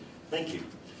 Thank you.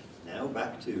 Now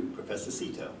back to Professor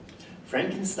Seto.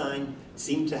 Frankenstein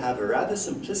seemed to have a rather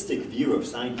simplistic view of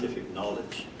scientific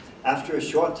knowledge. After a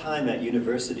short time at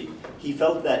university, he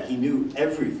felt that he knew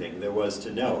everything there was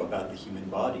to know about the human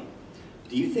body.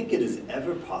 Do you think it is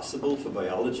ever possible for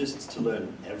biologists to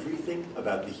learn everything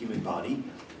about the human body?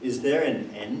 Is there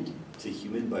an end to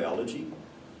human biology?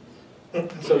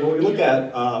 So when we look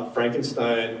at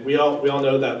Frankenstein, we all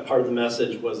know that part of the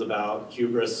message was about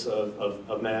hubris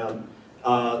of man.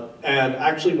 And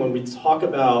actually, when we talk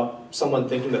about someone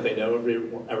thinking that they know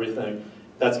everything,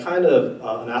 that's kind of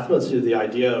anathema to the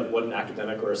idea of what an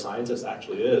academic or a scientist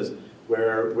actually is,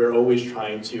 where we're always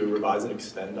trying to revise and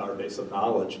extend our base of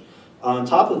knowledge. On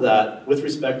top of that, with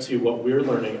respect to what we're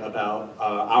learning about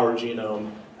our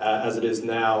genome as it is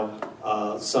now,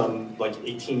 some like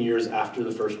 18 years after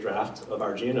the first draft of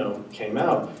our genome came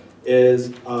out,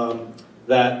 is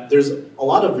that there's a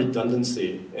lot of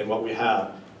redundancy in what we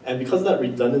have. And because of that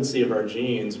redundancy of our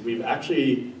genes, we've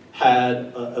actually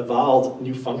had evolved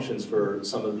new functions for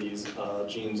some of these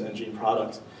genes and gene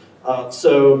products.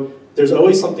 So there's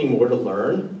always something more to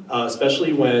learn,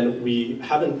 especially when we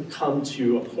haven't come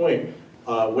to a point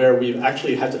where we've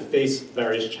actually had to face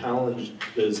various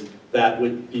challenges that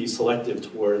would be selective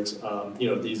towards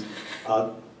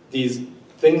these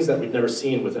things that we've never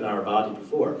seen within our body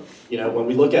before. When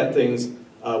we look at things,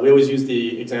 we always use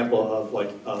the example of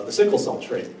like the sickle cell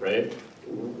trait, right?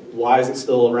 Why is it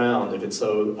still around if it's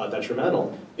so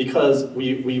detrimental? Because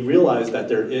we realize that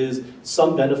there is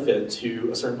some benefit to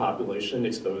a certain population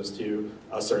exposed to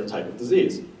a certain type of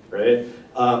disease, right?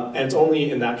 And it's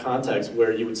only in that context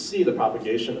where you would see the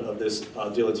propagation of this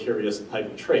deleterious type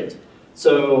of trait.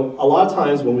 So a lot of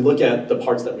times when we look at the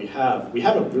parts that we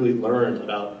haven't really learned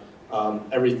about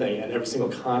everything and every single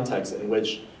context in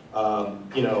which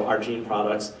our gene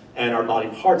products and our body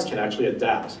parts can actually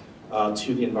adapt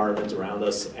to the environment around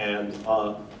us. And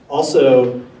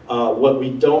also, what we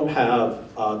don't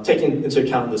have taken into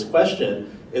account in this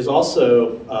question is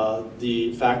also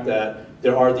the fact that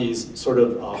there are these sort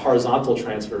of horizontal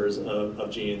transfers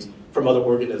of genes from other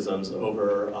organisms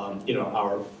over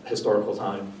our historical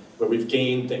time, where we've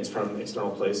gained things from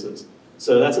external places.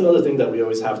 So that's another thing that we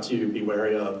always have to be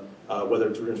wary of,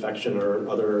 whether through infection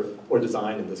or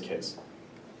design in this case.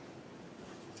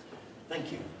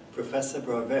 Thank you. Professor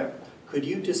Boisvert, could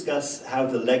you discuss how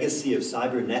the legacy of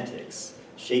cybernetics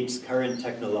shapes current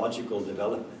technological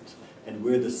development and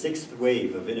where the sixth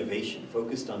wave of innovation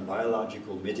focused on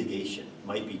biological mitigation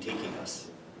might be taking us?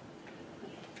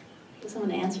 Does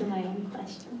someone answer my own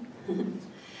question?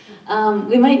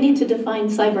 We might need to define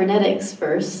cybernetics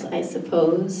first, I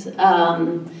suppose.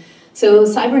 So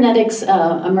cybernetics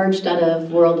emerged out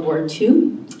of World War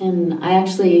II, and I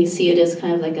actually see it as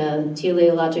kind of like a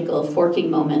teleological forking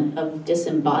moment of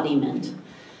disembodiment.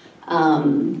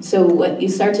 So what you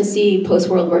start to see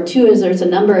post-World War II is there's a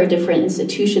number of different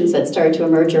institutions that started to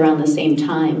emerge around the same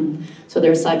time. So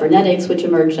there's cybernetics, which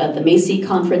emerged at the Macy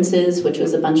conferences, which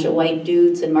was a bunch of white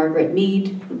dudes, and Margaret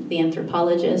Mead, the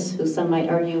anthropologist, who some might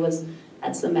argue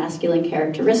had some masculine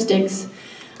characteristics.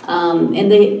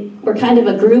 And they were kind of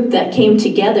a group that came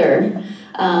together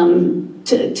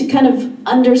to kind of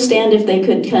understand if they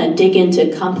could kind of dig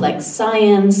into complex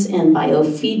science and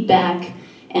biofeedback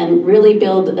and really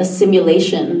build a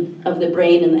simulation of the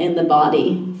brain and the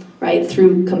body, right,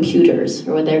 through computers,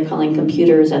 or what they're calling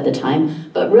computers at the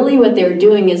time. But really what they're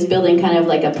doing is building kind of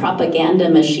like a propaganda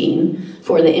machine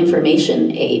for the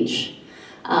information age.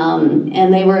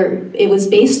 And it was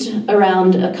based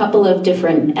around a couple of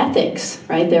different ethics,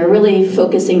 right? They're really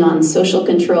focusing on social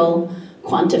control,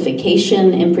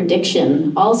 quantification, and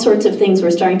prediction. All sorts of things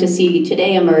we're starting to see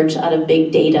today emerge out of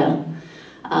big data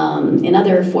and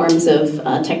other forms of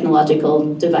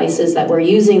technological devices that we're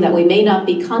using that we may not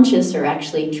be conscious are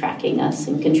actually tracking us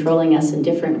and controlling us in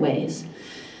different ways.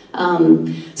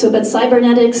 But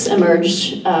cybernetics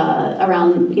emerged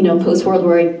around, post-World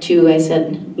War II, I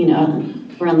said,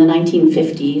 around the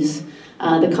 1950s.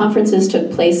 The conferences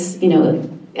took place,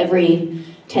 every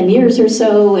 10 years or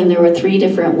so, and there were 3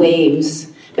 different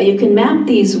waves. But you can map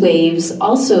these waves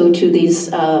also to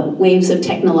these waves of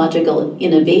technological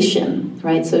innovation,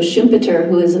 right? So Schumpeter,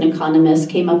 who is an economist,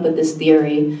 came up with this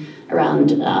theory around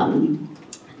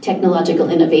technological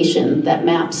innovation that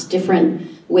maps different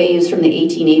waves from the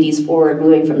 1880s forward,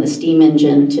 moving from the steam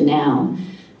engine to now.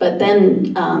 But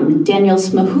then Daniel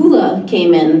Smahula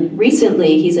came in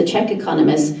recently, he's a Czech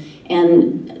economist,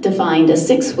 and defined a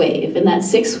 6th wave. And that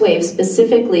 6th wave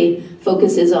specifically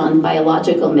focuses on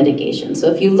biological mitigation. So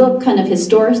if you look kind of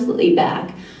historically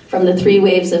back from the 3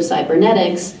 waves of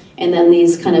cybernetics and then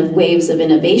these kind of waves of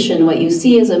innovation, what you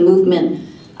see is a movement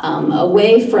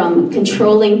away from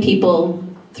controlling people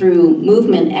through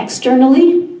movement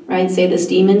externally, right, say the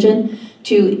steam engine,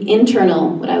 to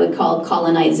internal, what I would call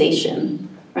colonization,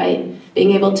 right?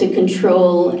 Being able to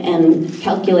control and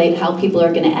calculate how people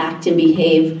are going to act and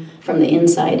behave from the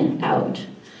inside out.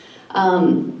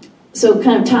 So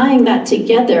kind of tying that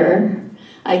together,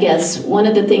 I guess one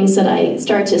of the things that I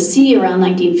start to see around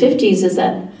 1950s is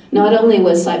that not only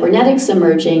was cybernetics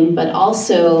emerging, but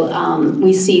also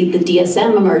we see the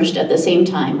DSM emerged at the same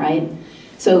time, right?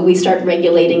 So we start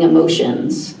regulating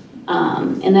emotions.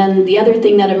 And then the other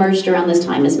thing that emerged around this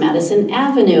time is Madison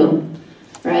Avenue,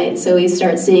 right? So we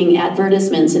start seeing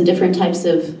advertisements and different types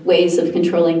of ways of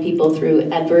controlling people through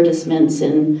advertisements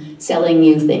and selling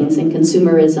you things, and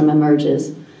consumerism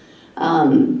emerges.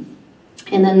 And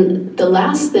then the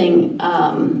last thing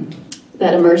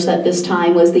that emerged at this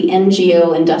time was the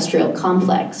NGO industrial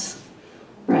complex,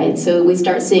 right? So we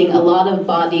start seeing a lot of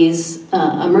bodies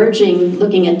emerging,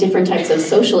 looking at different types of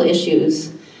social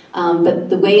issues. But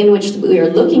the way in which we were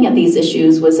looking at these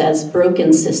issues was as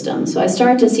broken systems. So I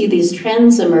started to see these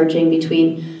trends emerging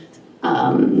between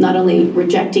not only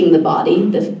rejecting the body,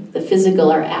 the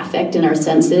physical, our affect and our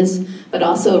senses, but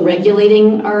also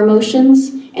regulating our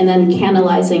emotions and then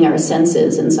canalizing our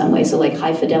senses in some way. So like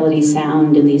high fidelity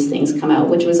sound and these things come out,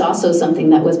 which was also something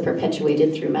that was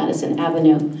perpetuated through Madison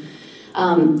Avenue.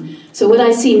 So what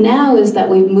I see now is that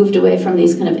we've moved away from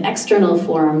these kind of external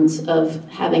forms of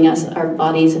having our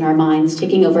bodies and our minds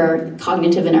taking over our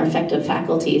cognitive and our affective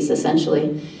faculties,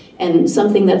 essentially, and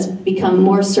something that's become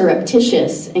more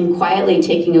surreptitious and quietly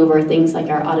taking over things like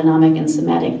our autonomic and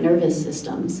somatic nervous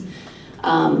systems.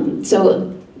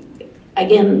 So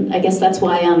again, I guess that's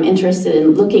why I'm interested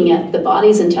in looking at the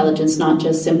body's intelligence, not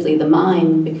just simply the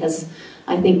mind, because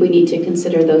I think we need to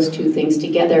consider those two things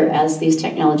together as these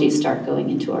technologies start going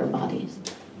into our bodies.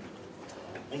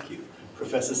 Thank you.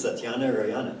 Professor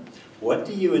Satyanarayana, what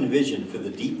do you envision for the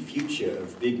deep future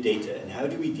of big data, and how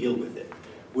do we deal with it?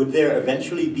 Would there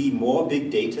eventually be more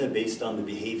big data based on the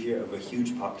behavior of a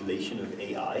huge population of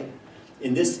AI?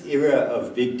 In this era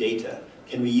of big data,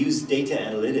 can we use data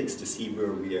analytics to see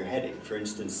where we are heading? For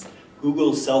instance,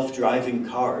 Google's self-driving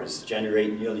cars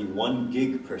generate nearly 1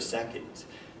 gig per second,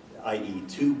 i.e.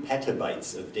 2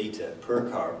 petabytes of data per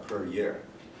car per year,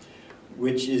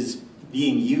 which is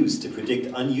being used to predict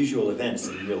unusual events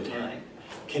in real time.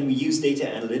 Can we use data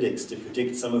analytics to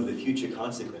predict some of the future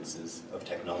consequences of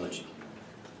technology?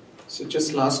 So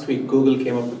just last week, Google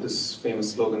came up with this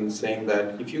famous slogan saying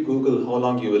that if you Google how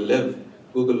long you will live,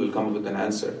 Google will come up with an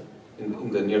answer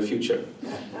in the near future.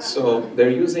 So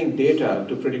they're using data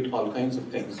to predict all kinds of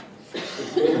things.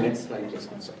 Let's go to the next slide,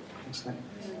 just one second. Next slide.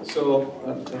 So,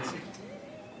 let's see.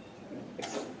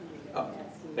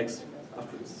 Next,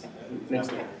 after this. Next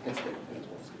slide.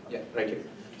 Yeah, right here.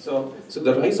 So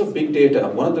the rise of big data,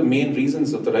 one of the main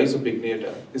reasons of the rise of big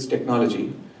data is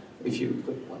technology. If you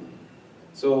click one.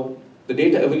 So the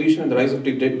data evolution and the rise of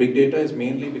big data is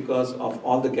mainly because of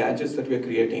all the gadgets that we are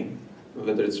creating,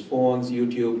 whether it's phones,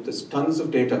 YouTube. There's tons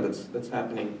of data that's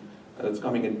happening, that's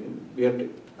coming in. We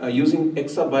are using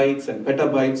exabytes and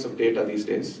petabytes of data these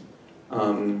days.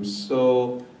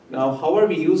 So now, how are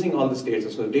we using all this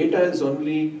data? So data is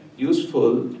only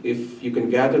useful if you can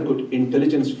gather good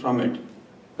intelligence from it.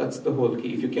 That's the whole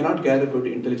key. If you cannot gather good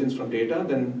intelligence from data,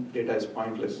 then data is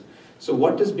pointless. So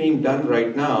what is being done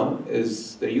right now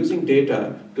is they're using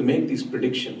data to make these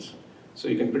predictions. So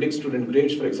you can predict student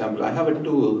grades, for example. I have a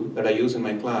tool that I use in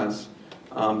my class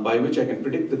by which I can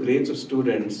predict the grades of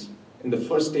students in the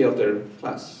first day of their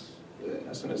class.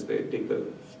 As soon as they take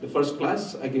the first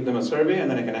class, I give them a survey, and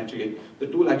then the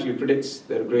tool actually predicts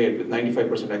their grade with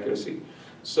 95% accuracy.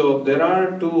 So there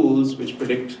are tools which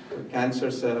predict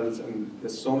cancer cells, and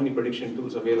there's so many prediction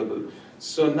tools available.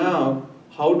 So now,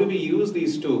 how do we use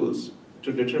these tools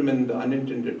to determine the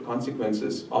unintended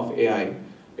consequences of AI?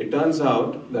 It turns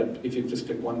out that if you just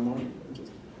click one more.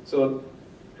 So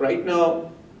right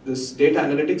now, this data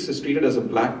analytics is treated as a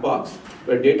black box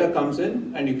where data comes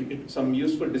in and some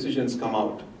useful decisions come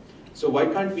out. So why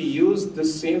can't we use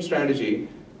this same strategy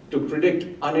to predict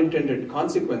unintended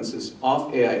consequences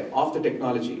of AI, of the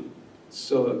technology?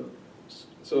 So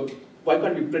why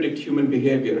can't we predict human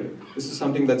behavior? This is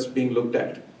something that's being looked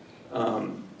at.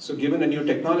 So given a new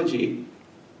technology,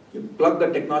 you plug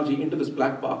that technology into this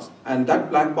black box, and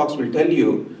that black box will tell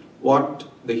you what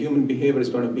the human behavior is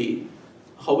going to be.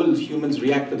 How will humans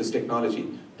react to this technology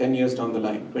 10 years down the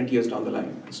line, 20 years down the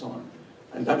line, and so on.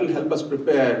 And that will help us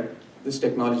prepare this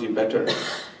technology better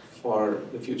for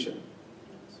the future.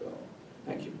 So,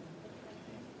 thank you.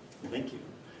 Thank you.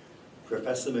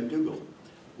 Professor MacDougall,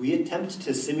 we attempt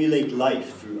to simulate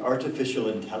life through artificial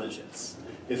intelligence.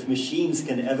 if machines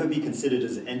can ever be considered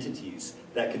as entities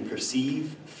that can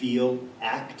perceive, feel,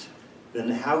 act, then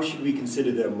how should we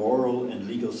consider their moral and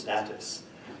legal status?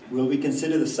 Will we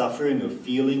consider the suffering of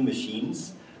feeling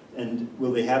machines, and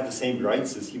will they have the same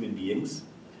rights as human beings?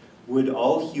 Would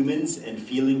all humans and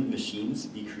feeling machines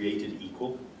be created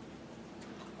equal?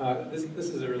 This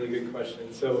is a really good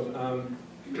question. So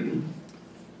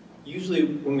usually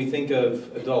when we think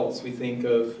of adults, we think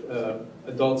of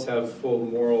adults have full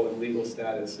moral and legal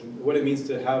status. And what it means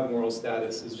to have moral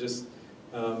status is just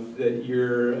that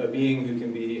you're a being who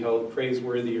can be held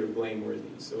praiseworthy or blameworthy.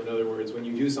 So in other words, when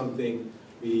you do something,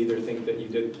 we either think that you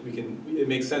did, it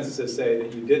makes sense to say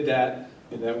that you did that,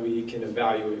 and that we can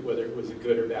evaluate whether it was a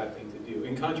good or bad thing to do.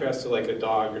 In contrast to like a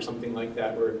dog or something like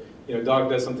that, where a dog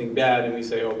does something bad and we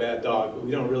say, oh, bad dog, but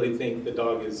we don't really think the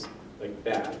dog is like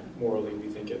bad morally. We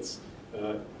think it's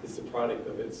the product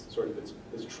of its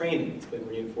training. It's been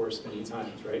reinforced many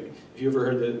times, right? If you ever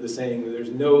heard the saying, there's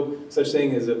no such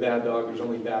thing as a bad dog, there's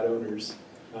only bad owners,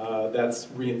 that's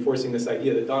reinforcing this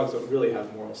idea that dogs don't really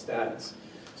have moral status.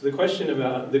 So the question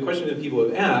that people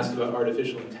have asked about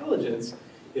artificial intelligence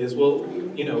is, well,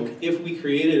 if we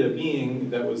created a being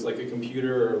that was like a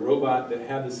computer or a robot that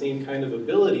had the same kind of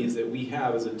abilities that we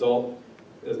have as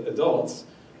adults,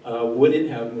 would it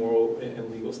have moral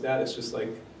and legal status just like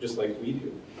we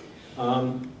do?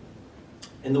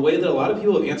 And the way that a lot of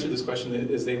people have answered this question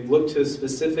is they've looked to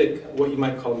specific, what you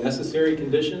might call necessary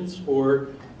conditions for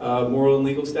moral and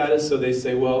legal status. So they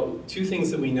say, well, two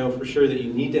things that we know for sure that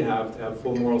you need to have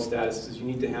full moral status is you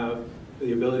need to have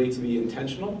the ability to be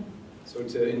intentional, so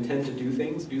to intend to do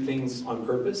things on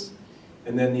purpose,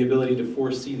 and then the ability to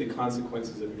foresee the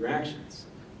consequences of your actions.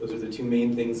 Those are the two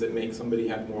main things that make somebody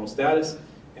have moral status.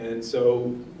 And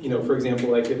so, for example,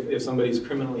 like if somebody's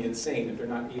criminally insane, if they're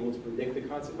not able to predict the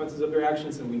consequences of their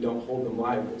actions, then we don't hold them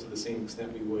liable to the same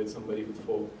extent we would somebody with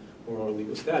full moral or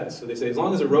legal status. So they say, as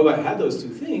long as a robot had those two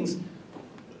things,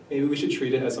 maybe we should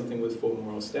treat it as something with full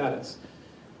moral status.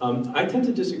 I tend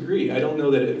to disagree. I don't know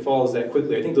that it follows that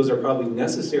quickly. I think those are probably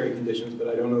necessary conditions, but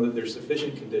I don't know that they're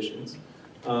sufficient conditions.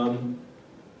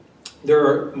 There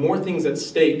are more things at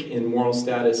stake in moral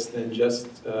status than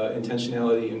just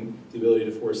intentionality and the ability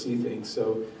to foresee things.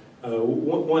 So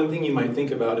one thing you might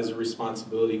think about is a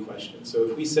responsibility question. So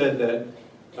if we said that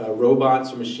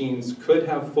robots or machines could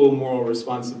have full moral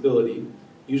responsibility,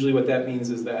 usually what that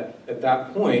means is that at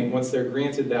that point, once they're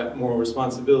granted that moral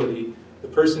responsibility, the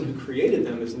person who created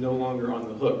them is no longer on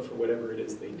the hook for whatever it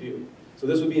is they do. So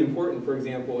this would be important, for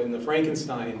example, in the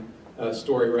Frankenstein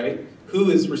story, right? Who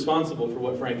is responsible for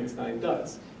what Frankenstein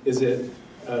does? Is it,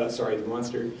 the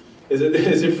monster. Is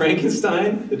it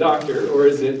Frankenstein, the doctor, or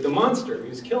is it the monster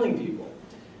who's killing people?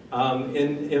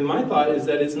 And my thought is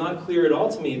that it's not clear at all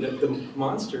to me that the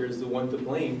monster is the one to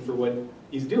blame for what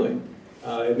he's doing.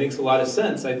 It makes a lot of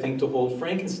sense, I think, to hold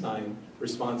Frankenstein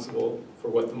responsible for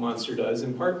what the monster does,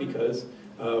 in part because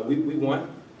we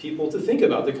want people to think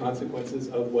about the consequences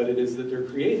of what it is that they're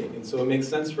creating. And so it makes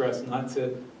sense for us not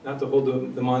to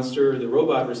hold the monster or the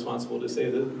robot responsible, to say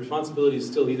that the responsibility is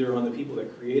still either on the people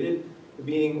that created the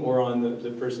being or on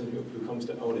the person who comes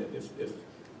to own it,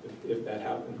 if that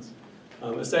happens.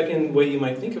 A second way you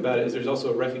might think about it is there's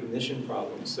also a recognition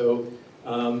problem. So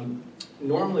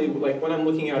normally, like when I'm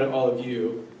looking out at all of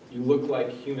you, you look like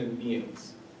human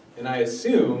beings. And I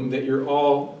assume that you're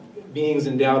all beings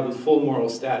endowed with full moral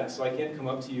status. So I can't come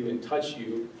up to you and touch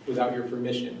you without your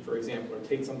permission, for example, or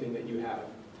take something that you have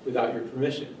without your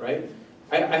permission, right?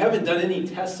 I haven't done any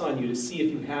tests on you to see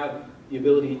if you have the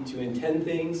ability to intend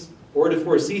things or to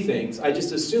foresee things. I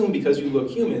just assume because you look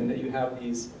human that you have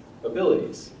these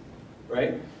abilities,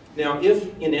 right? Now,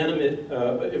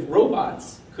 if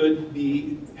robots could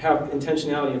have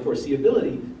intentionality and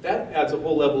foreseeability, that adds a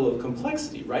whole level of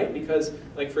complexity, right? Because,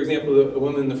 like, for example, a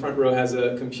woman in the front row has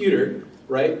a computer,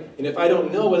 right? And if I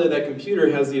don't know whether that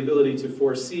computer has the ability to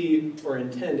foresee or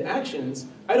intend actions,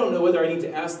 I don't know whether I need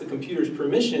to ask the computer's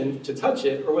permission to touch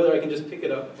it or whether I can just pick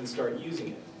it up and start using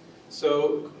it.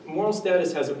 So moral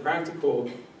status has a practical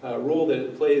role that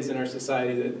it plays in our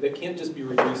society that can't just be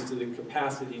reduced to the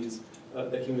capacities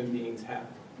that human beings have.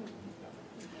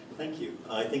 Thank you.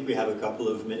 I think we have a couple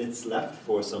of minutes left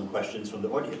for some questions from the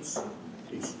audience.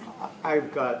 Please. I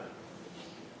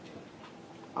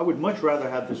would much rather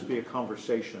have this be a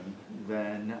conversation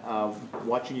than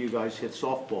watching you guys hit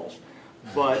softballs.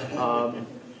 But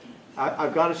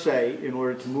I've got to say, in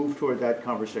order to move toward that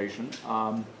conversation,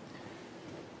 I've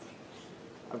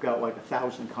got like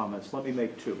 1,000 comments. Let me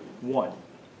make two. One,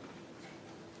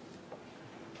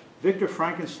 Victor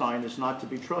Frankenstein is not to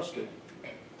be trusted.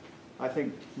 I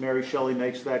think Mary Shelley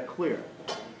makes that clear.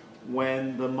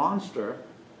 When the monster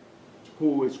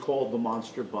who is called the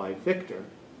monster by Victor,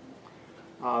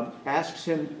 asks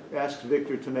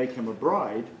Victor to make him a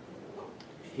bride.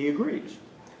 He agrees.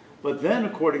 But then,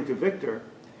 according to Victor,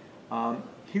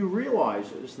 he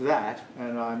realizes that,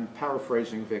 and I'm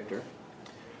paraphrasing Victor,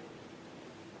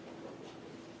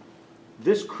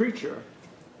 this creature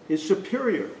is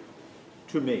superior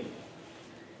to me.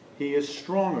 He is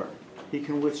stronger. He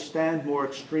can withstand more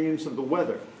extremes of the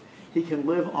weather. He can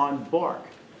live on bark.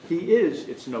 He is,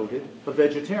 it's noted, a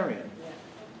vegetarian.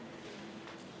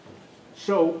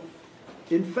 So,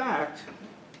 in fact,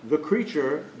 the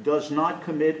creature does not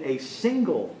commit a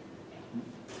single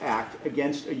act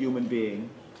against a human being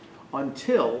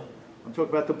until, I'm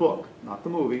talking about the book, not the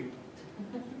movie.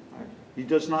 He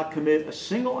does not commit a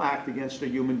single act against a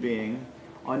human being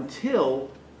until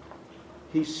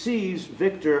he sees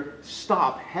Victor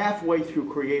stop halfway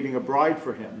through creating a bride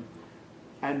for him.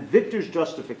 And Victor's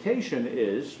justification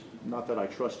is, not that I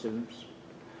trust him,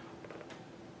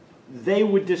 they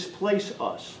would displace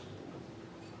us.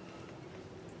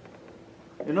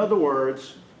 In other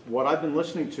words, what I've been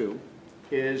listening to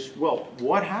is, well,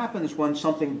 what happens when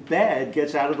something bad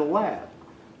gets out of the lab?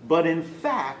 But in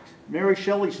fact, Mary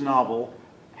Shelley's novel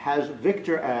has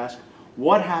Victor ask,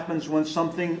 what happens when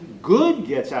something good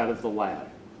gets out of the lab?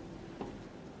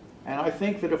 And I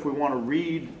think that if we want to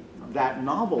read that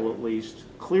novel, at least,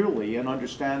 clearly and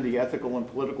understand the ethical and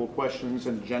political questions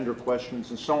and gender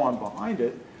questions and so on behind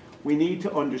it, we need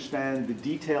to understand the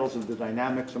details of the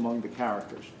dynamics among the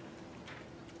characters.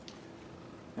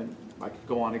 And I could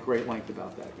go on at great length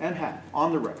about that, and have,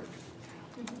 on the record.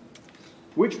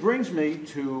 Which brings me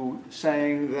to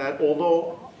saying that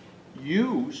although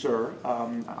you, sir,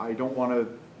 I don't want to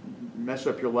mess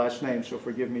up your last name, so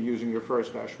forgive me using your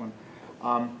first, Ashwin,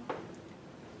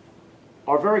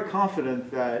 are very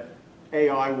confident that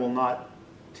AI will not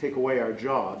take away our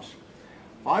jobs,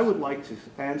 I would like to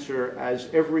answer, as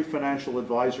every financial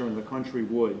advisor in the country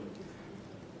would,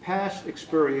 past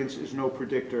experience is no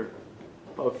predictor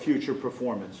of future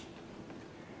performance.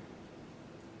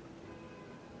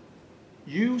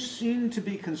 You seem to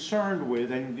be concerned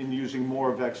with, and in using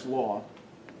Moravec's law,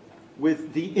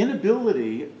 with the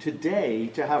inability today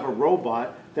to have a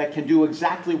robot that can do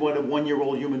exactly what a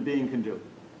one-year-old human being can do.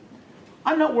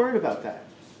 I'm not worried about that.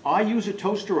 I use a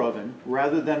toaster oven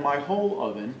rather than my whole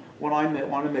oven when I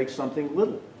want to make something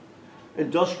little.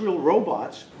 Industrial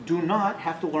robots do not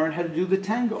have to learn how to do the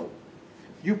tango.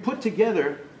 You put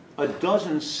together a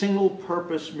dozen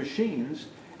single-purpose machines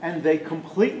and they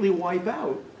completely wipe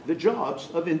out the jobs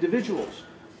of individuals.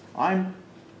 I'm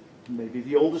maybe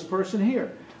the oldest person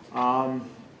here,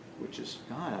 which is,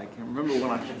 God, I can't remember when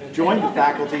I joined the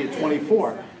faculty at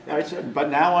 24. I said,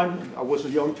 but now I was a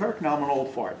young Turk, now I'm an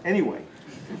old fart. Anyway,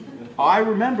 I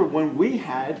remember when we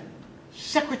had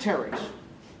secretaries.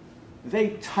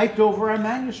 They typed over our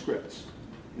manuscripts.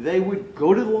 They would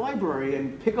go to the library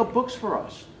and pick up books for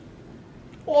us.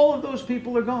 All of those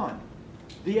people are gone.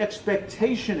 The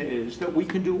expectation is that we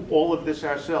can do all of this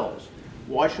ourselves.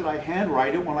 Why should I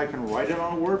handwrite it when I can write it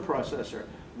on a word processor?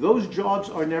 Those jobs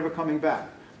are never coming back.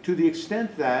 To the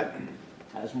extent that,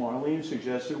 as Marlene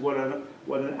suggested, what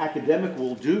an academic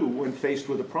will do when faced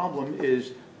with a problem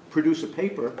is produce a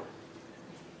paper.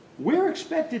 We're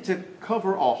expected to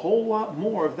cover a whole lot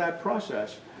more of that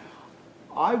process.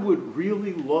 I would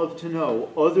really love to know,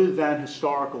 other than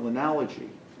historical analogy,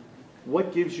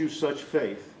 what gives you such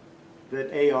faith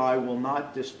that AI will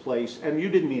not displace, and you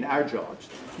didn't mean our jobs,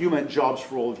 you meant jobs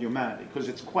for all of humanity, because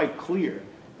it's quite clear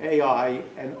AI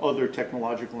and other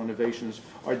technological innovations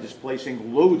are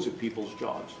displacing loads of people's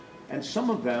jobs. And some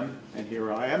of them, and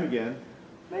here I am again,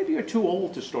 maybe are too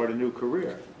old to start a new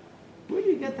career. Where do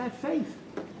you get that faith?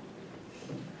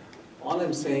 All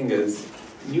I'm saying is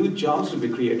new jobs will be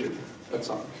created, that's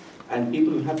all. And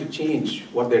people will have to change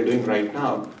what they're doing right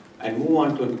now and move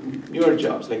on to newer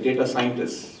jobs like data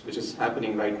scientists, which is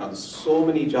happening right now. There's so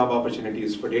many job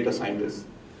opportunities for data scientists,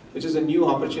 which is a new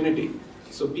opportunity.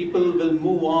 So people will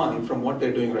move on from what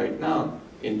they're doing right now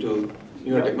into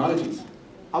newer technologies.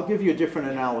 I'll give you a different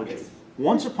analogy.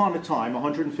 Once upon a time,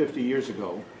 150 years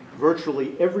ago,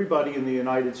 virtually everybody in the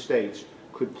United States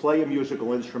could play a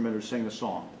musical instrument or sing a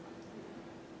song.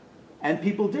 And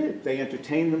people did. They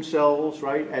entertained themselves,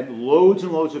 right? And loads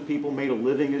of people made a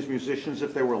living as musicians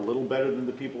if they were a little better than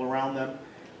the people around them.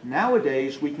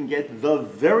 Nowadays, we can get the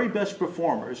very best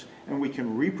performers, and we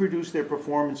can reproduce their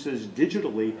performances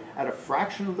digitally at a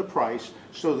fraction of the price,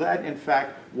 so that, in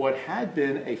fact, what had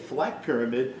been a flat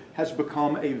pyramid has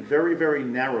become a very, very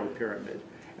narrow pyramid.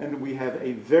 And we have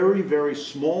a very, very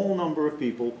small number of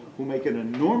people who make an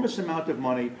enormous amount of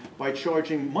money by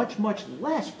charging much, much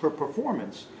less per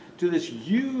performance to this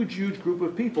huge, huge group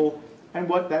of people. And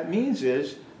what that means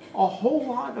is a whole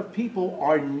lot of people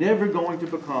are never going to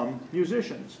become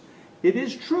musicians. It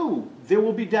is true, there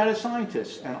will be data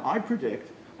scientists, and I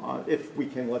predict, if we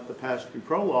can let the past be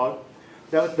prologue,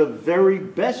 that the very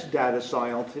best data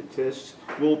scientists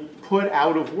will put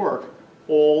out of work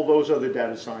all those other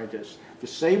data scientists. The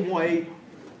same way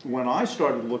when I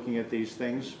started looking at these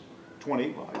things,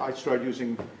 I started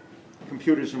using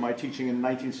computers in my teaching in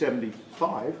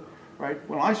 1975, right?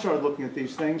 When I started looking at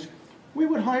these things, we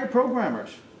would hire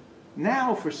programmers.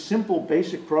 Now, for simple,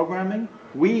 basic programming,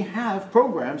 we have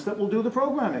programs that will do the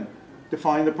programming.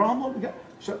 Define the problem.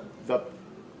 So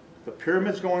the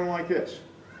pyramid's going like this.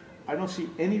 I don't see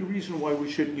any reason why we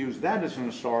shouldn't use that as an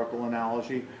historical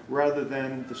analogy rather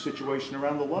than the situation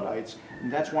around the Luddites.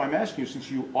 And that's why I'm asking you,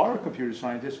 since you are a computer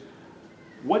scientist,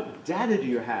 what data do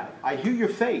you have? I hear your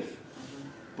faith,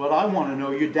 but I want to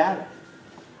know your data.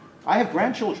 I have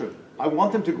grandchildren. I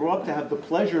want them to grow up to have the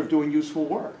pleasure of doing useful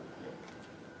work.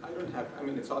 I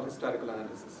mean, it's all historical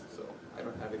analysis, so I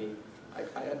don't have any, I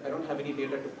don't have any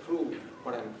data to prove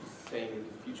what I'm saying in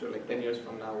the future, like 10 years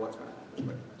from now, what's going to happen.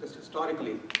 But just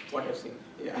historically, what I've seen.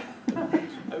 Yeah.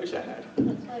 I wish I had.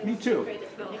 Me too.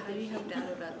 How do you have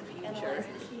data about the future?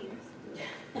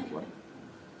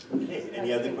 Okay,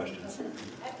 any other questions?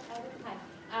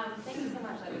 Hi. Thank you so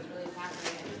much. That was really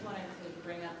fascinating. I just wanted to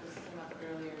bring up, this came up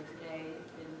earlier today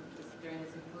during the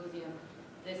symposium,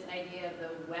 this idea of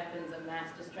the weapons of mass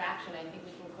distraction. I think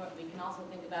we can also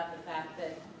think about the fact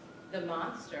that the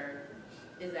monster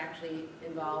is actually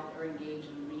involved or engaged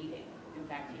in reading. In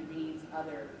fact, he reads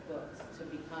other books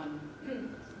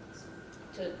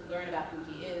to learn about who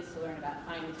he is, to learn about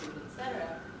finitude,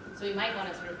 etc. So we might want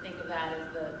to sort of think of that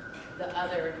as the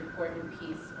other important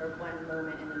piece or one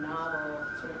moment in the novel,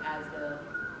 sort of as the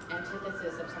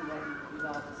antithesis of something we've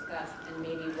all discussed, and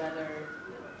maybe whether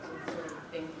to sort of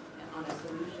think on a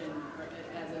solution or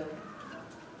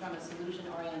from a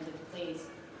solution-oriented place,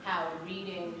 how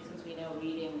reading, since we know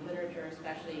reading literature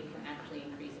especially can actually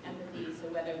increase empathy, so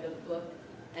whether the book,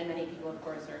 and many people of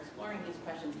course are exploring these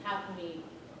questions, how can we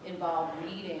involve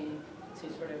reading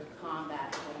to sort of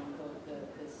combat, quote unquote,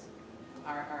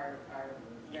 our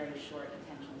very short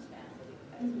attention span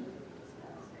that we've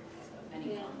discussed. So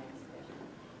any comments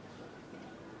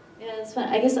there? Yeah, that's fine.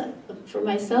 I guess for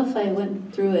myself, I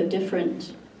went through a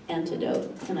different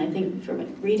antidote, and I think for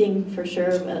reading for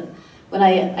sure, but when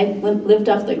I lived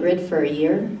off the grid for a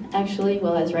year, actually,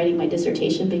 while I was writing my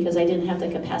dissertation, because I didn't have the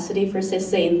capacity for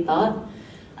sustained thought.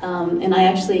 And I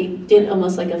actually did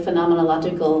almost like a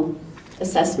phenomenological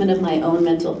assessment of my own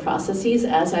mental processes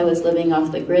as I was living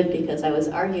off the grid, because I was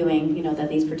arguing, you know, that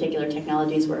these particular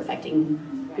technologies were affecting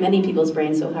many people's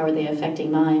brains, so how are they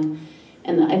affecting mine?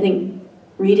 And I think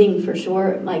reading for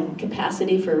sure, my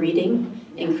capacity for reading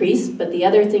increased, but the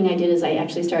other thing I did is I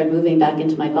actually started moving back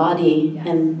into my body.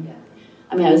 And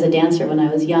I mean, I was a dancer when I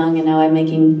was young, and now I'm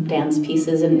making dance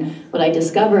pieces, and what I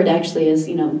discovered actually is,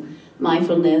 you know,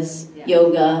 mindfulness,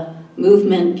 yoga,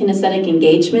 movement, kinesthetic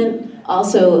engagement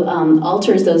also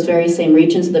alters those very same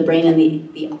regions of the brain in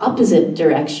the opposite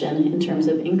direction in terms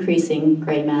of increasing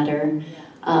gray matter.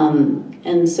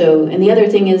 And the other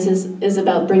thing is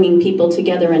about bringing people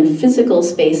together in physical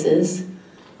spaces,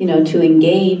 you know, to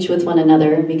engage with one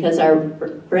another, because our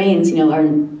brains, you know, our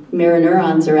mirror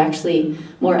neurons are actually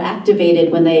more activated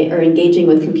when they are engaging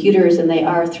with computers than they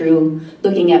are through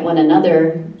looking at one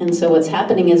another. And so what's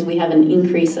happening is we have an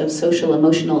increase of social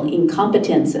emotional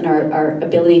incompetence in our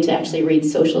ability to actually read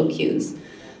social cues.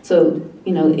 So,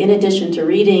 you know, in addition to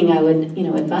reading, I would, you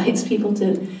know, advise people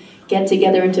to get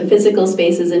together into physical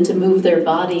spaces and to move their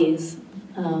bodies,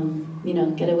 you know,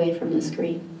 get away from the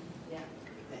screen. Yeah.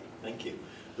 Thank you.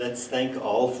 Let's thank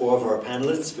all four of our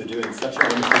panelists for doing such a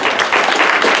wonderful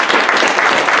job.